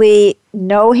actually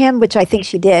know him, which I think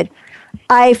she did,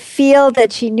 I feel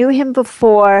that she knew him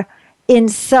before in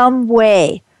some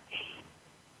way,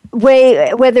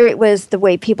 whether it was the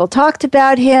way people talked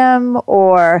about him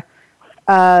or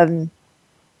the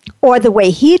way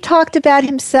he talked about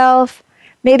himself.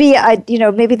 Maybe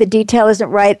maybe the detail isn't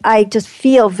right. I just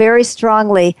feel very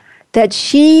strongly that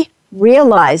she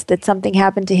realized that something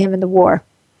happened to him in the war.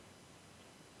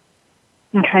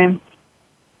 Okay.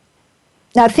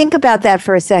 Now think about that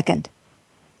for a second.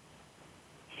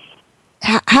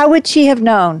 How would she have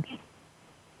known?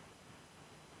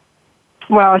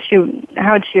 Well,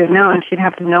 how would she have known? She'd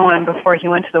have to know him before he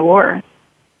went to the war.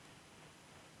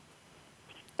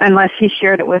 Unless he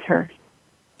shared it with her.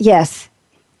 Yes.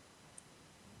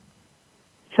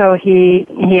 So he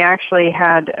actually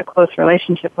had a close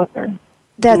relationship with her.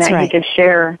 That's and that right. He could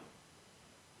share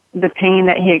the pain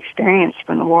that he experienced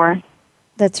from the war.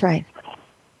 That's right.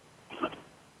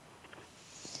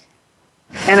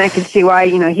 And I could see why,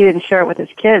 he didn't share it with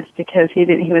his kids because he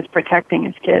was protecting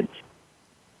his kids.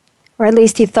 Or at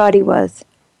least he thought he was.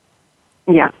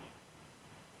 Yeah.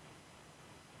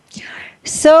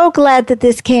 So glad that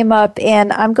this came up,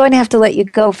 and I'm going to have to let you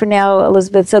go for now,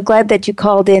 Elizabeth. So glad that you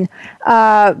called in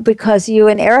because you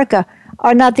and Erica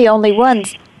are not the only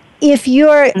ones. If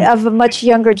you're of a much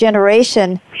younger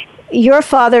generation, your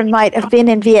father might have been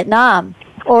in Vietnam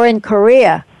or in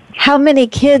Korea. How many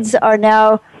kids are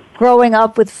now growing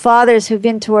up with fathers who've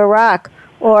been to Iraq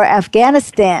or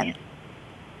Afghanistan?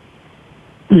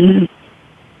 Mm-hmm.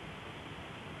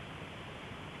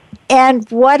 And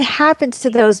what happens to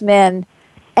those men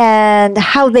and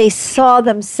how they saw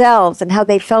themselves and how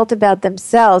they felt about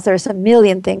themselves. There's a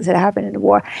million things that happened in the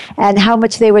war, and how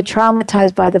much they were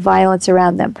traumatized by the violence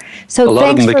around them. So a lot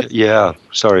thanks of them for...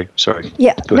 Sorry.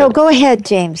 Yeah, go ahead,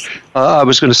 James. I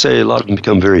was going to say a lot of them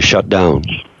become very shut down.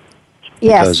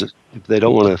 Yes. Because if they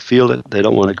don't want to feel it, they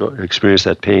don't want to go experience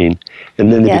that pain,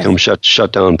 and then they become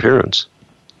shut down parents.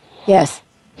 Yes.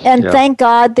 And thank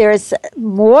God there's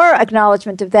more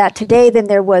acknowledgement of that today than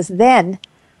there was then.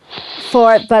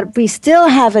 But we still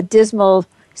have a dismal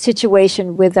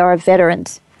situation with our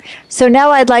veterans. So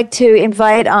now I'd like to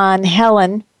invite on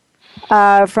Helen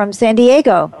from San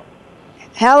Diego.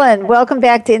 Helen, welcome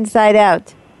back to Inside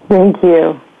Out. Thank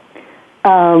you.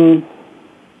 I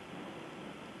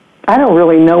don't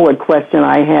really know what question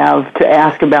I have to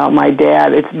ask about my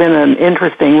dad. It's been an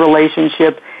interesting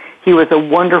relationship. He was a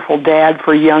wonderful dad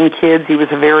for young kids. He was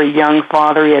a very young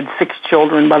father. He had 6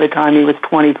 children by the time he was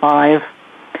 25.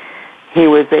 He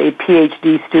was a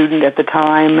PhD student at the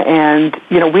time, and,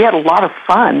 we had a lot of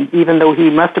fun, even though he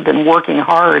must have been working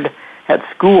hard at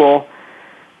school.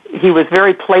 He was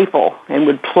very playful and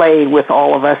would play with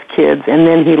all of us kids, and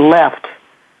then he left.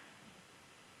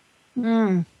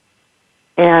 Mm.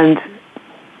 And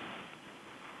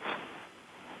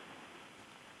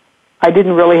I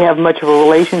didn't really have much of a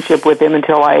relationship with him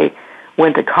until I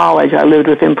went to college. I lived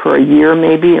with him for a year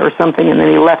maybe or something, and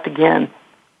then he left again.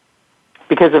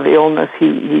 Because of illness,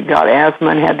 he got asthma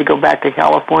and had to go back to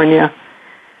California.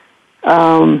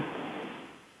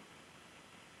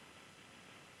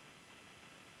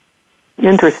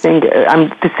 Interesting.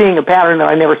 I'm seeing a pattern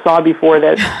that I never saw before.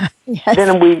 That yes.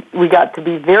 Then we got to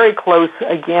be very close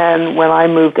again when I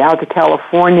moved out to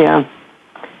California,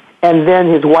 and then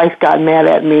his wife got mad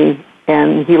at me,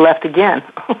 and he left again.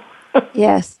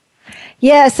 Yes.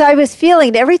 Yes, I was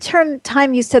feeling every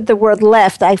time you said the word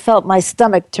left, I felt my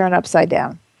stomach turn upside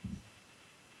down.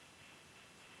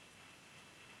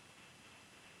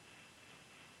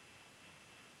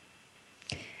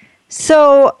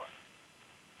 So,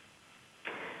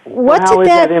 how has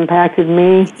that impacted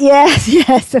me?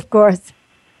 Yes, of course.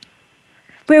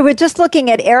 We were just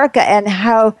looking at Erica and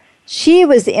how she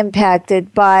was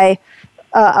impacted by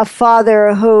a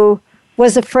father who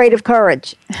was afraid of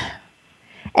courage.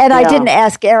 And I didn't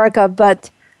ask Erica, but,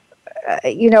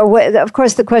 of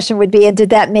course the question would be, and did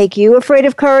that make you afraid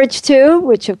of courage too?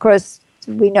 Which, of course,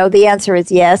 we know the answer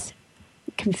is yes.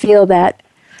 You can feel that.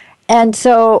 And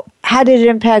so how did it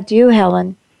impact you,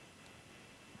 Helen?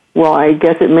 Well, I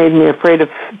guess it made me afraid of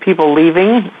people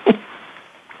leaving.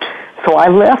 So I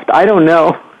left. I don't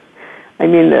know. I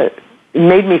mean, it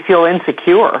made me feel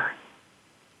insecure.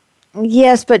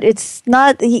 Yes, but it's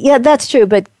not... Yeah, that's true,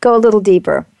 but go a little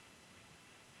deeper.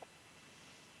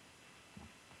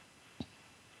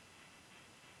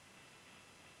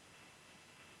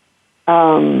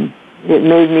 It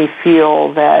made me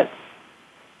feel that,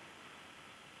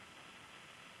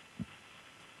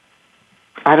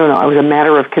 I don't know, I was a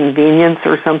matter of convenience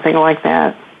or something like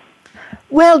that.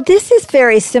 Well, this is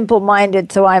very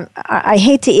simple-minded, so I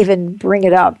hate to even bring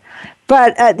it up.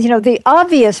 But, the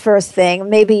obvious first thing,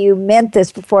 maybe you meant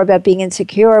this before about being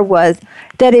insecure, was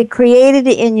that it created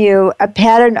in you a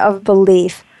pattern of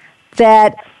belief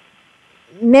that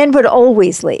men would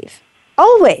always leave.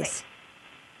 Always.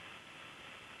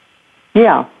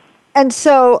 Yeah. And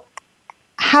so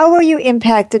how are you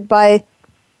impacted by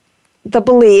the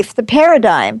belief, the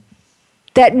paradigm,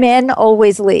 that men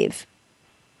always leave?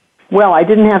 Well, I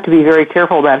didn't have to be very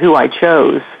careful about who I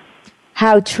chose.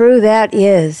 How true that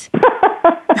is.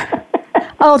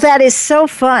 Oh, that is so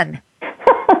fun.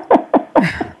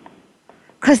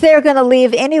 Because they're going to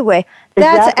leave anyway.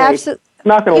 That's exactly. absolutely... It's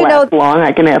not going to last long.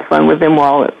 I can have fun with them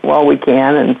while we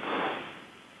can, and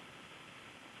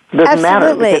it doesn't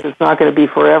matter because it's not going to be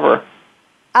forever.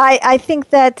 I think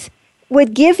that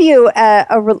would give you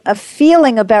a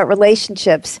feeling about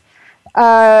relationships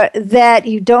that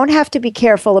you don't have to be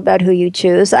careful about who you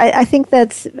choose. I think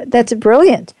that's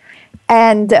brilliant.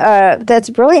 And that's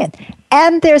brilliant.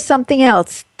 And there's something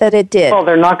else that it did. Well,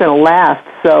 they're not going to last,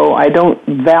 so I don't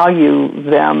value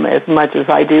them as much as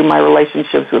I do my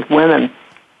relationships with women.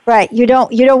 Right. You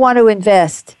don't want to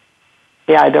invest.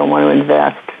 Yeah, I don't want to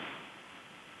invest.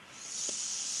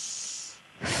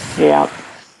 Yeah.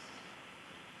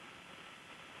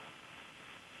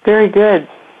 Very good.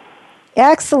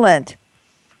 Excellent.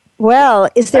 Well,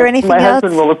 is there anything else? My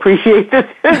husband will appreciate this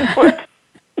input.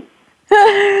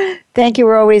 Thank you.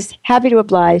 We're always happy to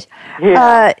oblige.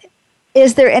 Yeah.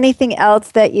 Is there anything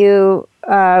else that you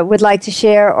would like to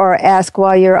share or ask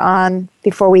while you're on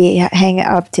before we hang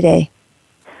up today?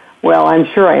 Well, I'm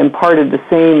sure I imparted the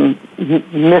same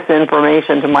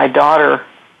misinformation to my daughter.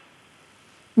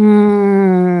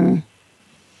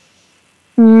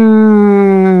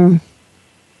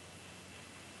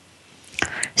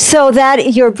 So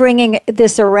that you're bringing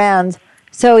this around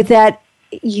so that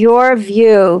your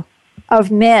view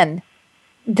of men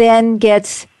then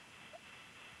gets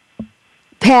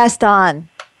passed on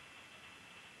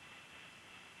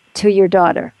to your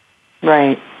daughter.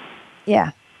 Right.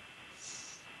 Yeah.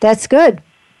 That's good.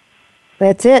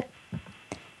 That's it.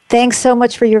 Thanks so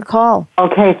much for your call.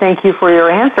 Okay, thank you for your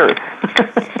answers.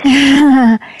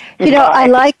 I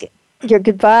like your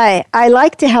goodbye. I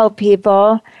like to help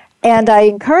people, and I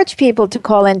encourage people to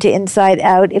call into Inside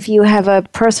Out if you have a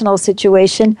personal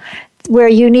situation where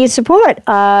you need support.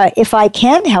 If I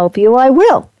can help you, I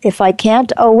will. If I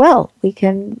can't, oh well. We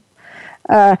can.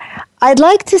 I'd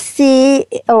like to see.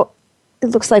 Oh, it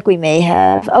looks like we may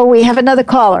have. Oh, we have another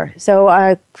caller.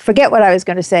 So forget what I was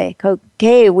going to say.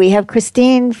 Okay, we have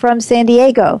Christine from San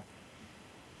Diego.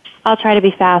 I'll try to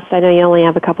be fast. I know you only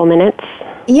have a couple minutes.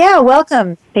 Yeah,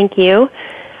 welcome. Thank you.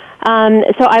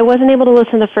 So I wasn't able to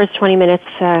listen the first 20 minutes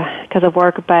because of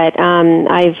work, but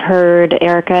I've heard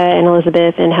Erica and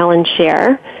Elizabeth and Helen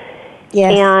share.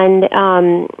 Yes. And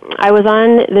I was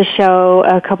on the show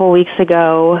a couple weeks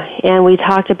ago, and we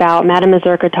talked about, Madam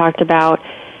Mazurka talked about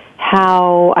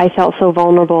how I felt so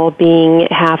vulnerable being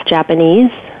half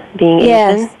Japanese, being Asian.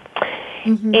 Yes.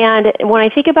 Mm-hmm. And when I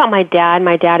think about my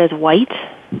dad is white.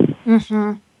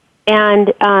 Mm-hmm.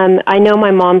 And I know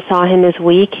my mom saw him as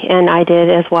weak, and I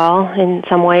did as well in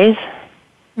some ways.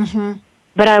 Mm-hmm.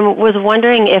 But I was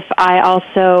wondering if I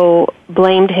also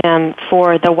blamed him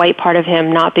for the white part of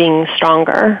him not being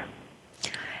stronger.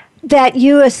 That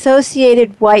you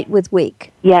associated white with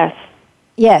weak. Yes.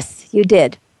 Yes, you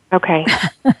did. Okay.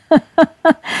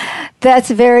 That's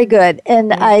very good.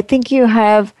 And I think you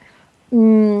have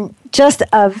just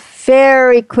a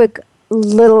very quick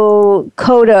little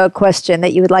coda question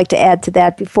that you would like to add to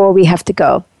that before we have to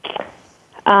go.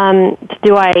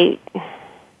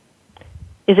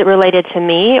 Is it related to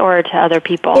me or to other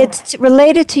people? It's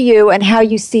related to you and how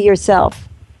you see yourself.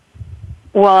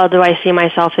 Well, do I see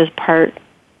myself as part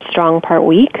strong, part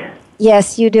weak?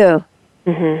 Yes, you do.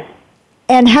 Mm-hmm.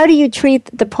 And how do you treat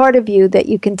the part of you that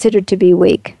you consider to be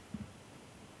weak?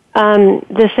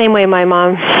 The same way my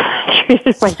mom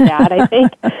treated my dad, I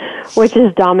think, which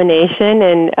is domination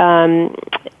and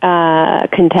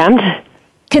contempt.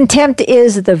 Contempt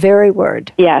is the very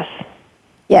word. Yes.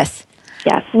 Yes.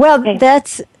 Yes. Well, okay.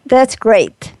 that's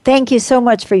great. Thank you so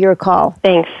much for your call.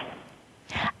 Thanks.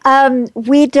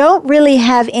 We don't really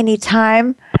have any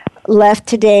time left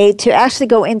today to actually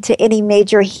go into any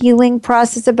major healing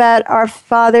process about our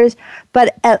fathers,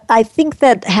 but I think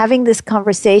that having this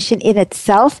conversation in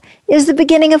itself is the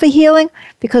beginning of a healing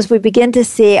because we begin to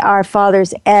see our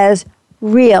fathers as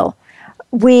real.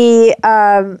 We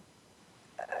have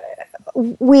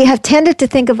tended to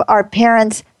think of our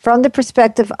parents from the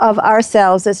perspective of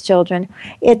ourselves as children.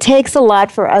 It takes a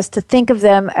lot for us to think of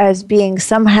them as being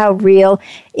somehow real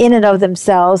in and of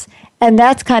themselves, and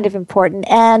that's kind of important.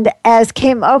 And as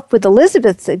came up with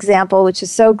Elizabeth's example, which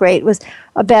is so great, was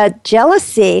about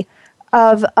jealousy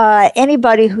of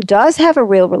anybody who does have a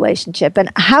real relationship.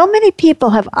 And how many people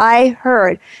have I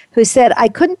heard who said, I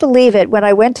couldn't believe it. When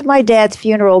I went to my dad's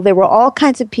funeral, there were all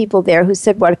kinds of people there who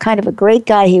said what kind of a great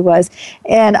guy he was.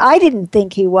 And I didn't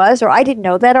think he was, or I didn't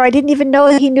know that, or I didn't even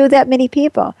know he knew that many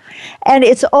people. And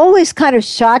it's always kind of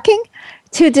shocking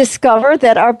to discover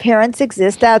that our parents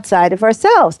exist outside of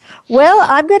ourselves. Well,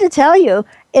 I'm going to tell you,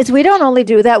 is we don't only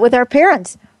do that with our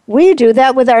parents. We do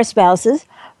that with our spouses.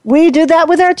 We do that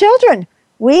with our children.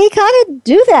 We kind of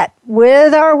do that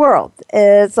with our world.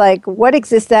 It's like what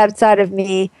exists outside of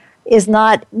me is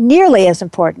not nearly as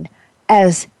important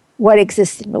as what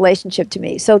exists in relationship to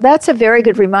me. So that's a very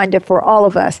good reminder for all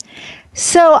of us.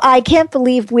 So I can't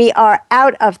believe we are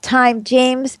out of time.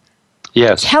 James,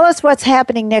 yes. Tell us what's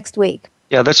happening next week.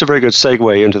 Yeah, that's a very good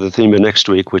segue into the theme of next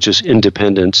week, which is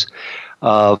independence.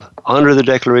 Honor the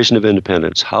Declaration of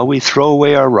Independence, how we throw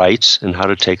away our rights and how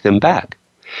to take them back.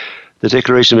 The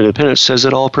Declaration of Independence says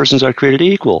that all persons are created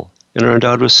equal and are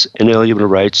endowed with inalienable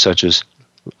rights such as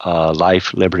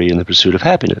life, liberty, and the pursuit of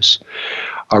happiness.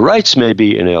 Our rights may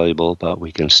be inalienable, but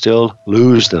we can still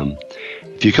lose them.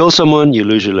 If you kill someone, you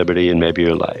lose your liberty and maybe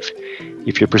your life.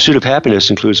 If your pursuit of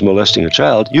happiness includes molesting a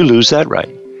child, you lose that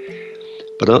right.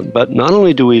 But not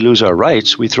only do we lose our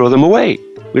rights, we throw them away.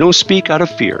 We don't speak out of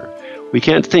fear. We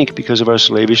can't think because of our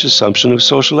slavish assumption of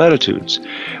social attitudes.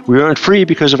 We aren't free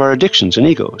because of our addictions and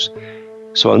egos.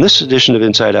 So on this edition of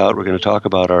Inside Out, we're going to talk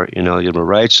about our inalienable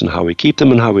rights and how we keep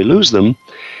them and how we lose them.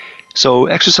 So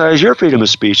exercise your freedom of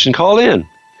speech and call in.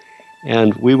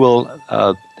 And we will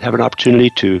have an opportunity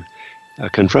to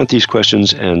confront these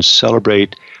questions and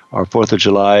celebrate our 4th of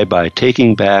July by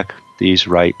taking back these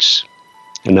rights.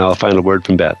 And now a final word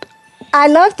from Beth. I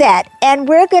love that. And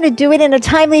we're going to do it in a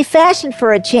timely fashion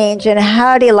for a change. And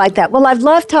how do you like that? Well, I've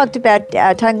loved talking about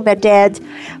dads.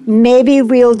 Maybe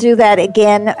we'll do that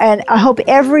again. And I hope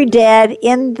every dad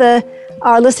in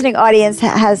our listening audience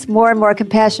has more and more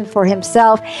compassion for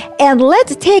himself. And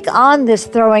let's take on this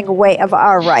throwing away of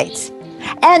our rights.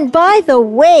 And by the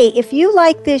way, if you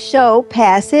like this show,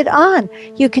 pass it on.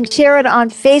 You can share it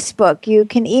on Facebook. You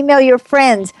can email your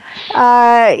friends.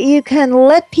 You can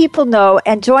let people know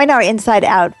and join our Inside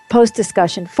Out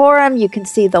post-discussion forum. You can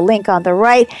see the link on the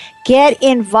right. Get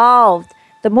involved.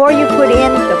 The more you put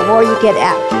in, the more you get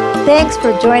out. Thanks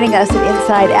for joining us at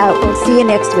Inside Out. We'll see you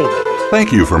next week.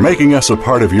 Thank you for making us a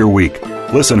part of your week.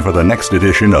 Listen for the next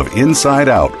edition of Inside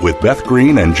Out with Beth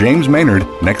Green and James Maynard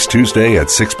next Tuesday at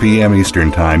 6 p.m.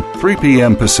 Eastern Time, 3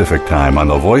 p.m. Pacific Time on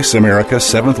the Voice America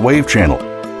 7th Wave Channel.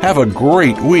 Have a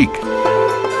great week.